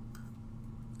T.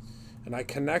 And I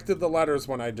connected the letters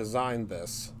when I designed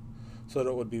this so that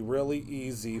it would be really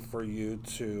easy for you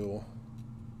to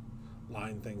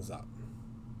line things up.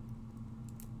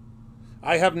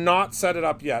 I have not set it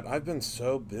up yet. I've been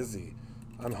so busy.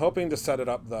 I'm hoping to set it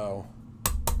up, though,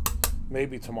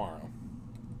 maybe tomorrow.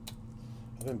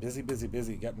 I've been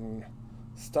busy getting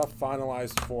stuff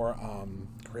finalized for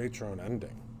Create Your Own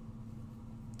Ending.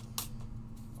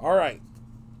 All right.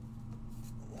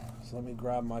 So let me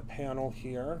grab my panel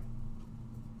here.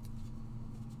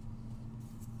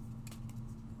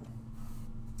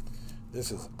 This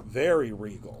is very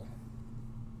regal.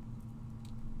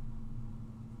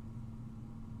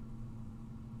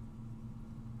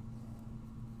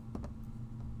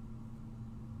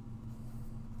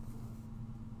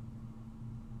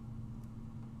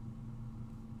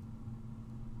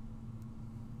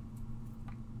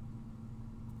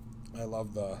 I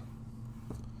love the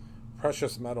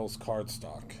Precious Metals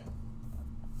cardstock.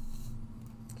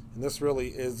 And this really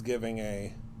is giving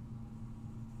a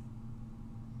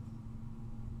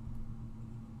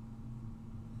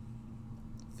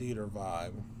theater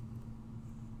vibe.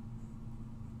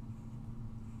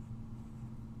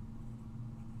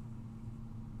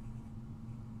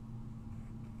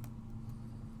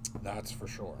 That's for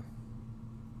sure.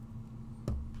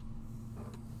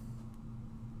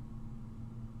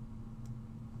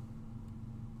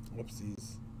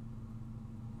 Whoopsies.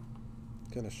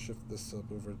 Gonna shift this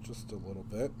up over just a little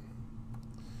bit.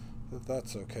 But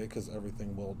that's okay, because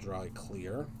everything will dry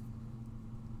clear.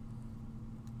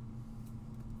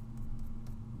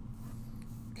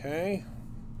 Okay.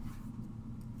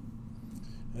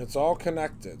 And it's all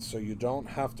connected, so you don't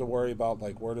have to worry about,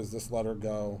 like, where does this letter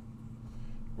go?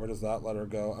 Where does that letter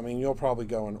go? I mean, you'll probably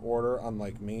go in order,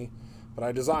 unlike me. But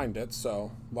I designed it,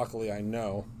 so luckily I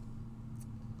know.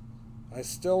 I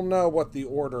still know what the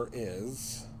order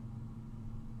is.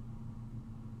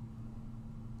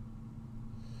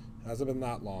 It hasn't been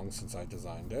that long since I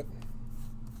designed it.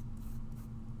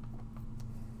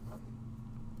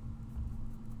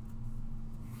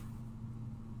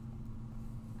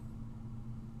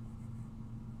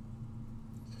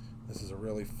 This is a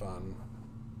really fun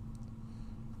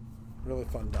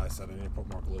die set. I need to put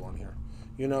more glue on here.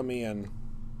 You know me and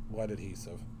wet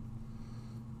adhesive.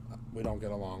 We don't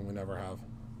get along. We never have.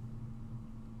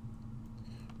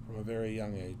 From a very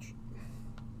young age.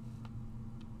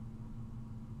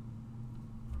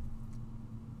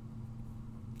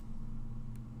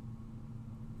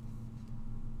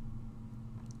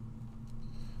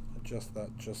 Adjust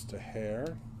that just a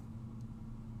hair.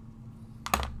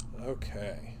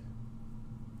 Okay.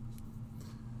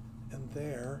 And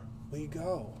there we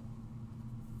go.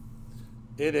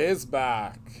 It is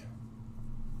back.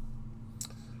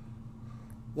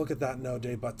 Look at that, no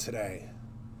day but today.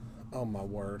 Oh my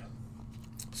word.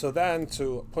 So then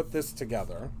to put this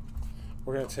together,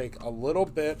 we're going to take a little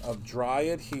bit of dry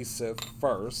adhesive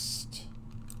first.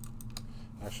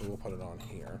 Actually, we'll put it on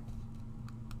here.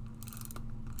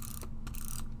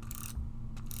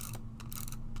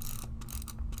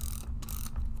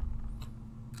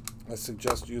 I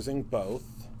suggest using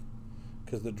both,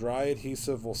 because the dry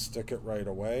adhesive will stick it right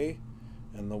away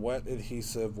and the wet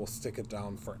adhesive will stick it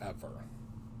down forever.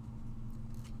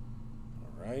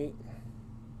 Right.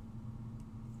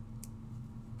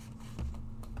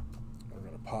 We're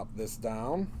going to pop this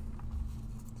down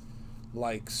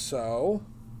like so.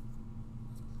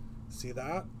 See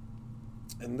that?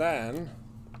 And then,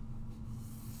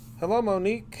 hello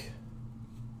Monique.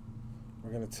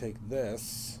 We're going to take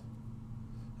this,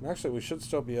 and actually we should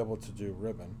still be able to do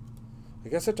ribbon. I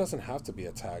guess it doesn't have to be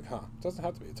a tag, huh? It doesn't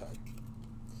have to be a tag.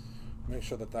 Make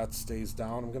sure that that stays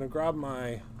down. I'm going to grab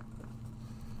my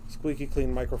squeaky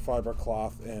clean microfiber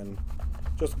cloth and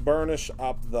just burnish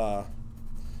up the,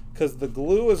 because the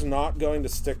glue is not going to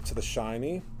stick to the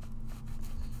shiny,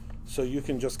 so you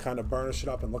can just kind of burnish it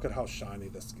up, and look at how shiny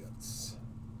this gets.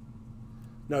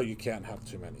 No, you can't have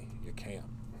too many. You can't.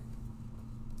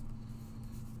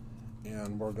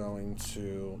 And we're going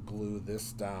to glue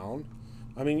this down.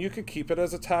 I mean, you could keep it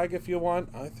as a tag if you want.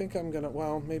 I think I'm going to,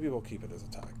 well, maybe we'll keep it as a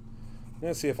tag. I'm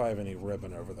going to see if I have any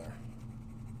ribbon over there.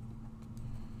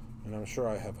 And I'm sure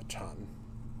I have a ton.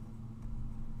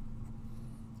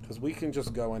 Because we can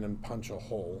just go in and punch a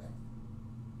hole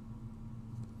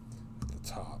at the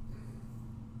top.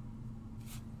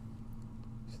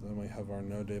 So then we have our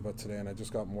No Day But Today, and I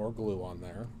just got more glue on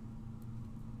there.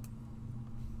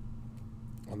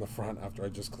 On the front after I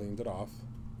just cleaned it off.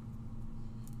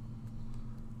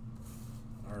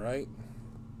 Alright.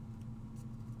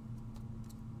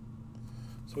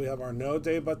 So we have our No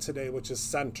Day But Today, which is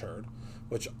centered,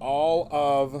 which all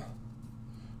of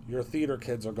your theater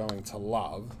kids are going to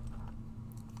love.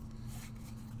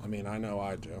 I mean, I know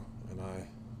I do, and I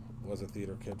was a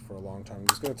theater kid for a long time. I'm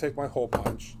just going to take my hole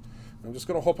punch. I'm just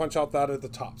going to hole punch out that at the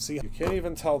top. See, you can't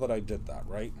even tell that I did that,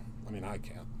 right? I mean, I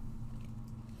can't.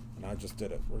 And I just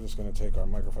did it. We're just going to take our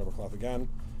microfiber cloth again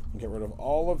and get rid of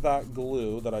all of that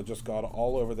glue that I just got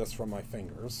all over this from my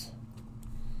fingers.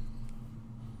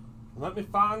 Let me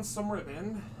find some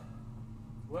ribbon.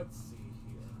 Let's see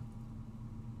here.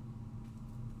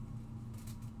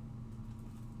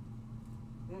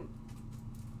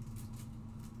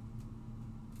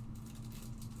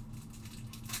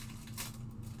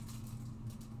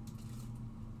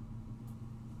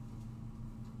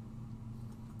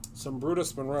 Some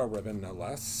Brutus Monroe ribbon, no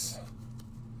less.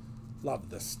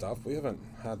 Love this stuff. We haven't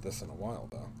had this in a while,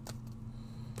 though.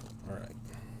 All right.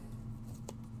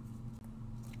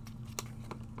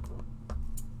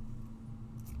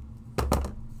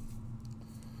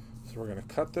 So we're going to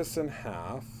cut this in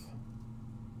half.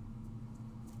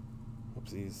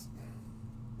 Oopsies.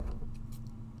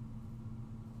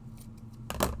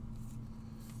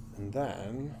 And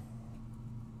then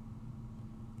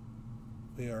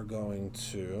we are going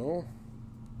to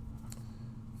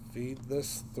feed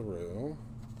this through.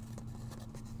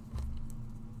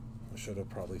 I should have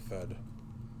probably fed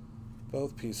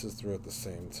both pieces through at the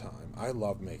same time. I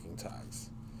love making tags.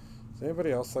 Does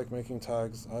anybody else like making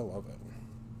tags? I love it.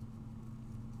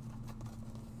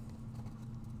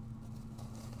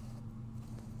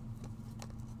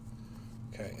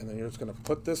 Okay, and then you're just going to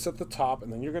put this at the top,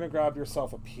 and then you're going to grab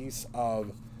yourself a piece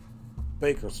of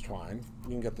baker's twine. You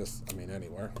can get this, I mean,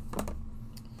 anywhere.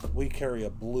 We carry a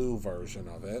blue version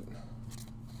of it.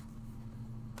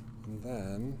 And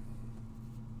then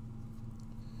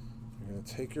you're going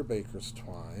to take your baker's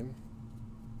twine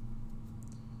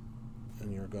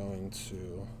and you're going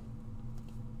to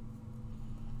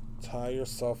tie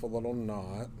yourself a little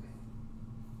knot.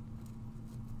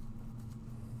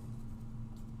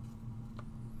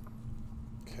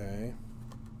 Okay.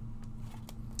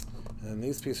 And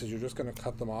these pieces, you're just going to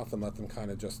cut them off and let them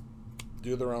kind of just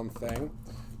do their own thing.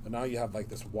 But now you have like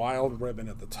this wild ribbon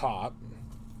at the top.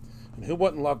 And who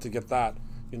wouldn't love to get that,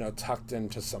 you know, tucked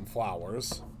into some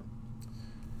flowers?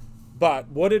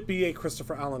 But would it be a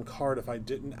Christopher Allen card if I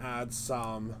didn't add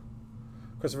some...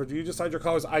 Christopher, do you decide your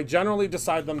colors? I generally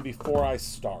decide them before I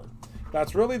start.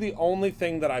 That's really the only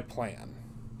thing that I plan.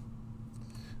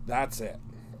 That's it.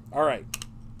 All right.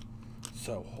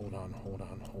 So hold on.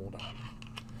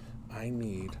 I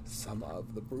need some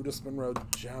of the Brutus Monroe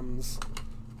gems.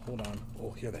 Hold on.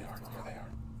 Oh, here they are.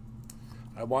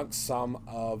 I want some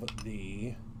of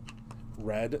the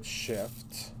red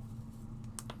shift,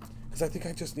 because I think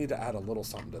I just need to add a little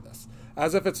something to this.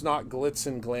 As if it's not glitz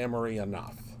and glamoury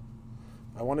enough.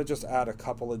 I want to just add a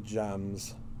couple of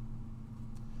gems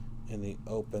in the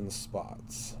open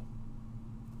spots.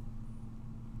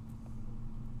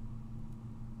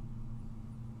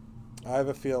 I have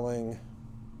a feeling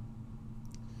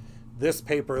this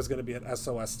paper is going to be at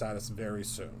SOS status very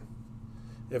soon,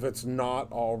 if it's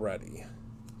not already.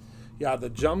 Yeah, the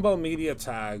jumbo media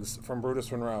tags from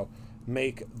Brutus Monroe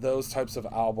make those types of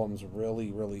albums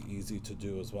really, really easy to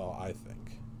do as well, I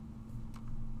think.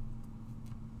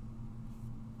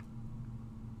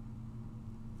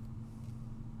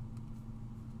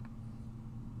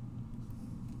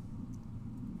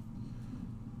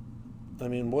 I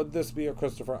mean, would this be a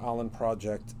Christopher Allen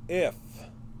project if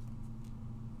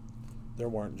there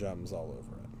weren't gems all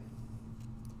over it?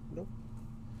 Nope.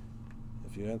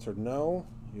 If you answered no,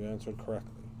 you answered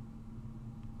correctly.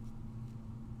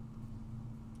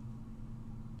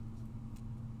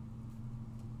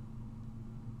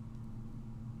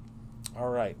 All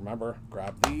right, remember,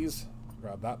 grab these,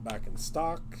 grab that back in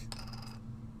stock.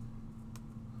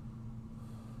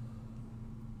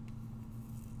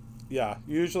 Yeah,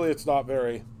 usually it's not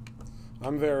very,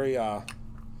 I'm very, I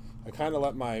kind of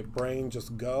let my brain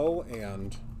just go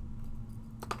and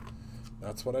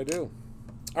That's what I do.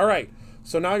 All right.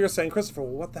 So now you're saying, Christopher,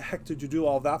 well, what the heck did you do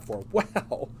all that for?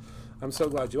 Well, I'm so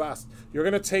glad you asked. You're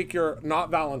going to take your, not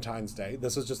Valentine's Day,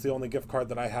 this is just the only gift card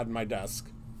that I had in my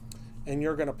desk, and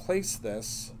you're going to place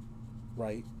this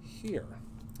right here.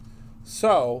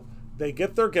 So they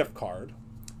get their gift card.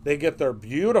 They get their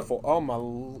beautiful, oh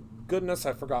my goodness,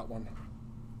 I forgot one.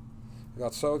 I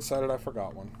got so excited I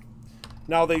forgot one.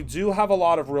 Now they do have a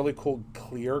lot of really cool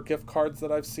clear gift cards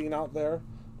that I've seen out there.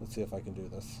 Let's see if I can do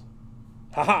this.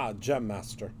 Haha, Gem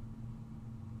Master.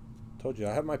 Told you,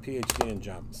 I have my PhD in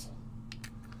gems.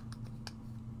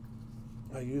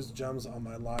 I used gems on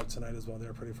my live tonight as well.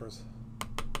 They're pretty first.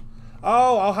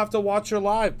 Oh, I'll have to watch your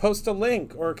live. Post a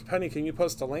link. Or Penny, can you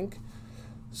post a link?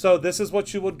 So this is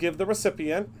what you would give the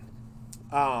recipient.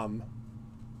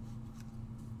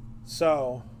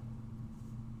 So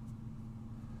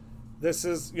this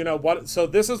is, you know, what, so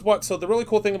this is what, so the really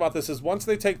cool thing about this is once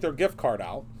they take their gift card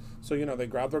out, so, you know, they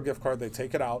grab their gift card, they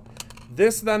take it out.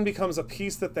 This then becomes a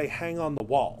piece that they hang on the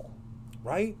wall,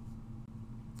 right?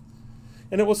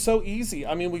 And it was so easy.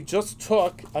 I mean, we just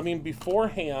took, I mean,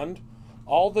 beforehand,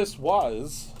 all this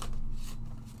was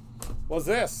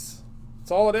this.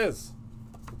 That's all it is.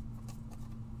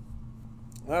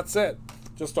 That's it.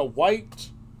 Just a white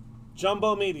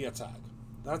jumbo media tag.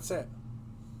 That's it.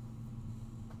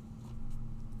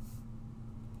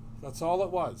 That's all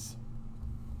it was.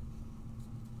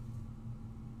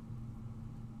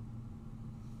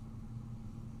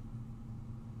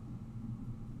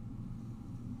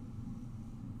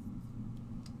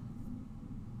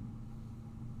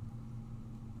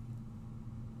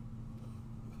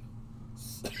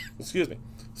 Excuse me.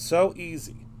 So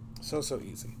easy. So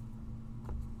easy.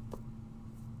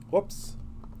 Whoops.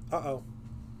 Uh-oh.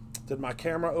 Did my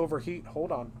camera overheat?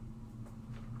 Hold on.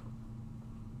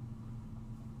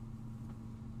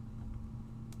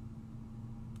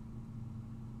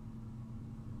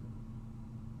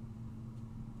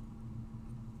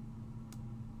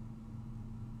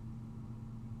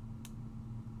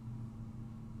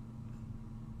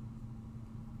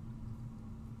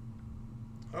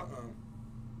 Uh-oh.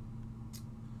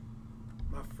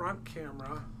 My front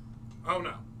camera. Oh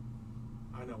no.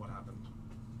 I know what happened.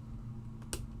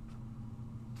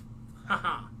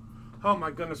 Haha. Oh my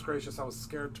goodness gracious, I was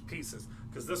scared to pieces.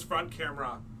 Because this front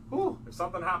camera, ooh, if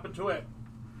something happened to it,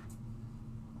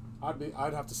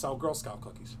 I'd have to sell Girl Scout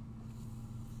cookies.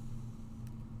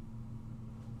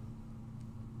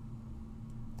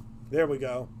 There we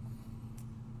go.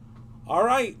 All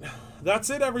right. That's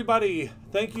it, everybody.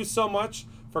 Thank you so much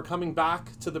for coming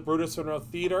back to the Brutus Monroe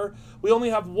Theater. We only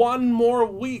have one more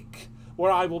week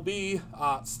where I will be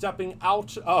stepping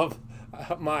out of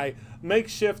my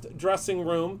makeshift dressing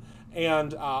room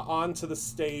and onto the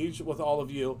stage with all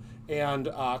of you and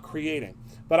creating.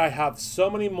 But I have so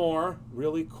many more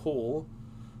really cool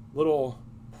little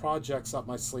projects up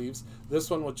my sleeves. This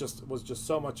one was just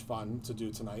so much fun to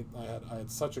do tonight. I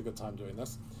had such a good time doing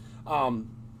this.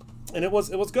 And it was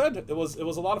good. It was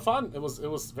a lot of fun. It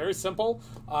was very simple.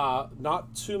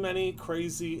 Not too many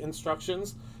crazy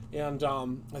instructions. And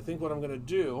I think what I'm going to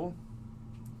do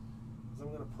is I'm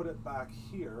going to put it back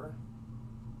here,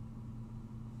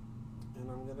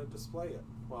 and I'm going to display it.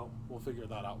 Well, we'll figure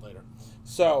that out later.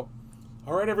 So,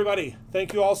 all right, everybody.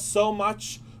 Thank you all so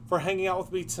much for hanging out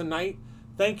with me tonight.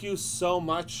 Thank you so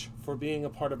much for being a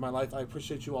part of my life. I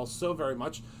appreciate you all so very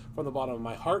much from the bottom of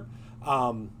my heart.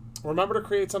 Remember to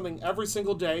create something every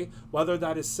single day, whether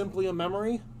that is simply a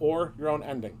memory or your own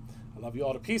ending. I love you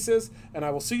all to pieces, and I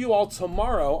will see you all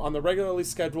tomorrow on the regularly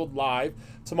scheduled live.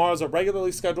 Tomorrow's a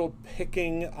regularly scheduled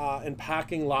picking and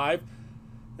packing live,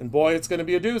 and boy, it's going to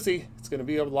be a doozy. It's going to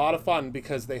be a lot of fun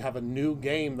because they have a new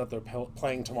game that they're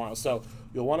playing tomorrow. So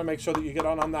you'll want to make sure that you get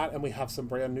on that, and we have some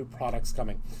brand new products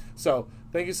coming. So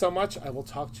thank you so much. I will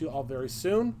talk to you all very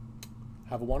soon.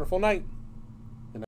 Have a wonderful night.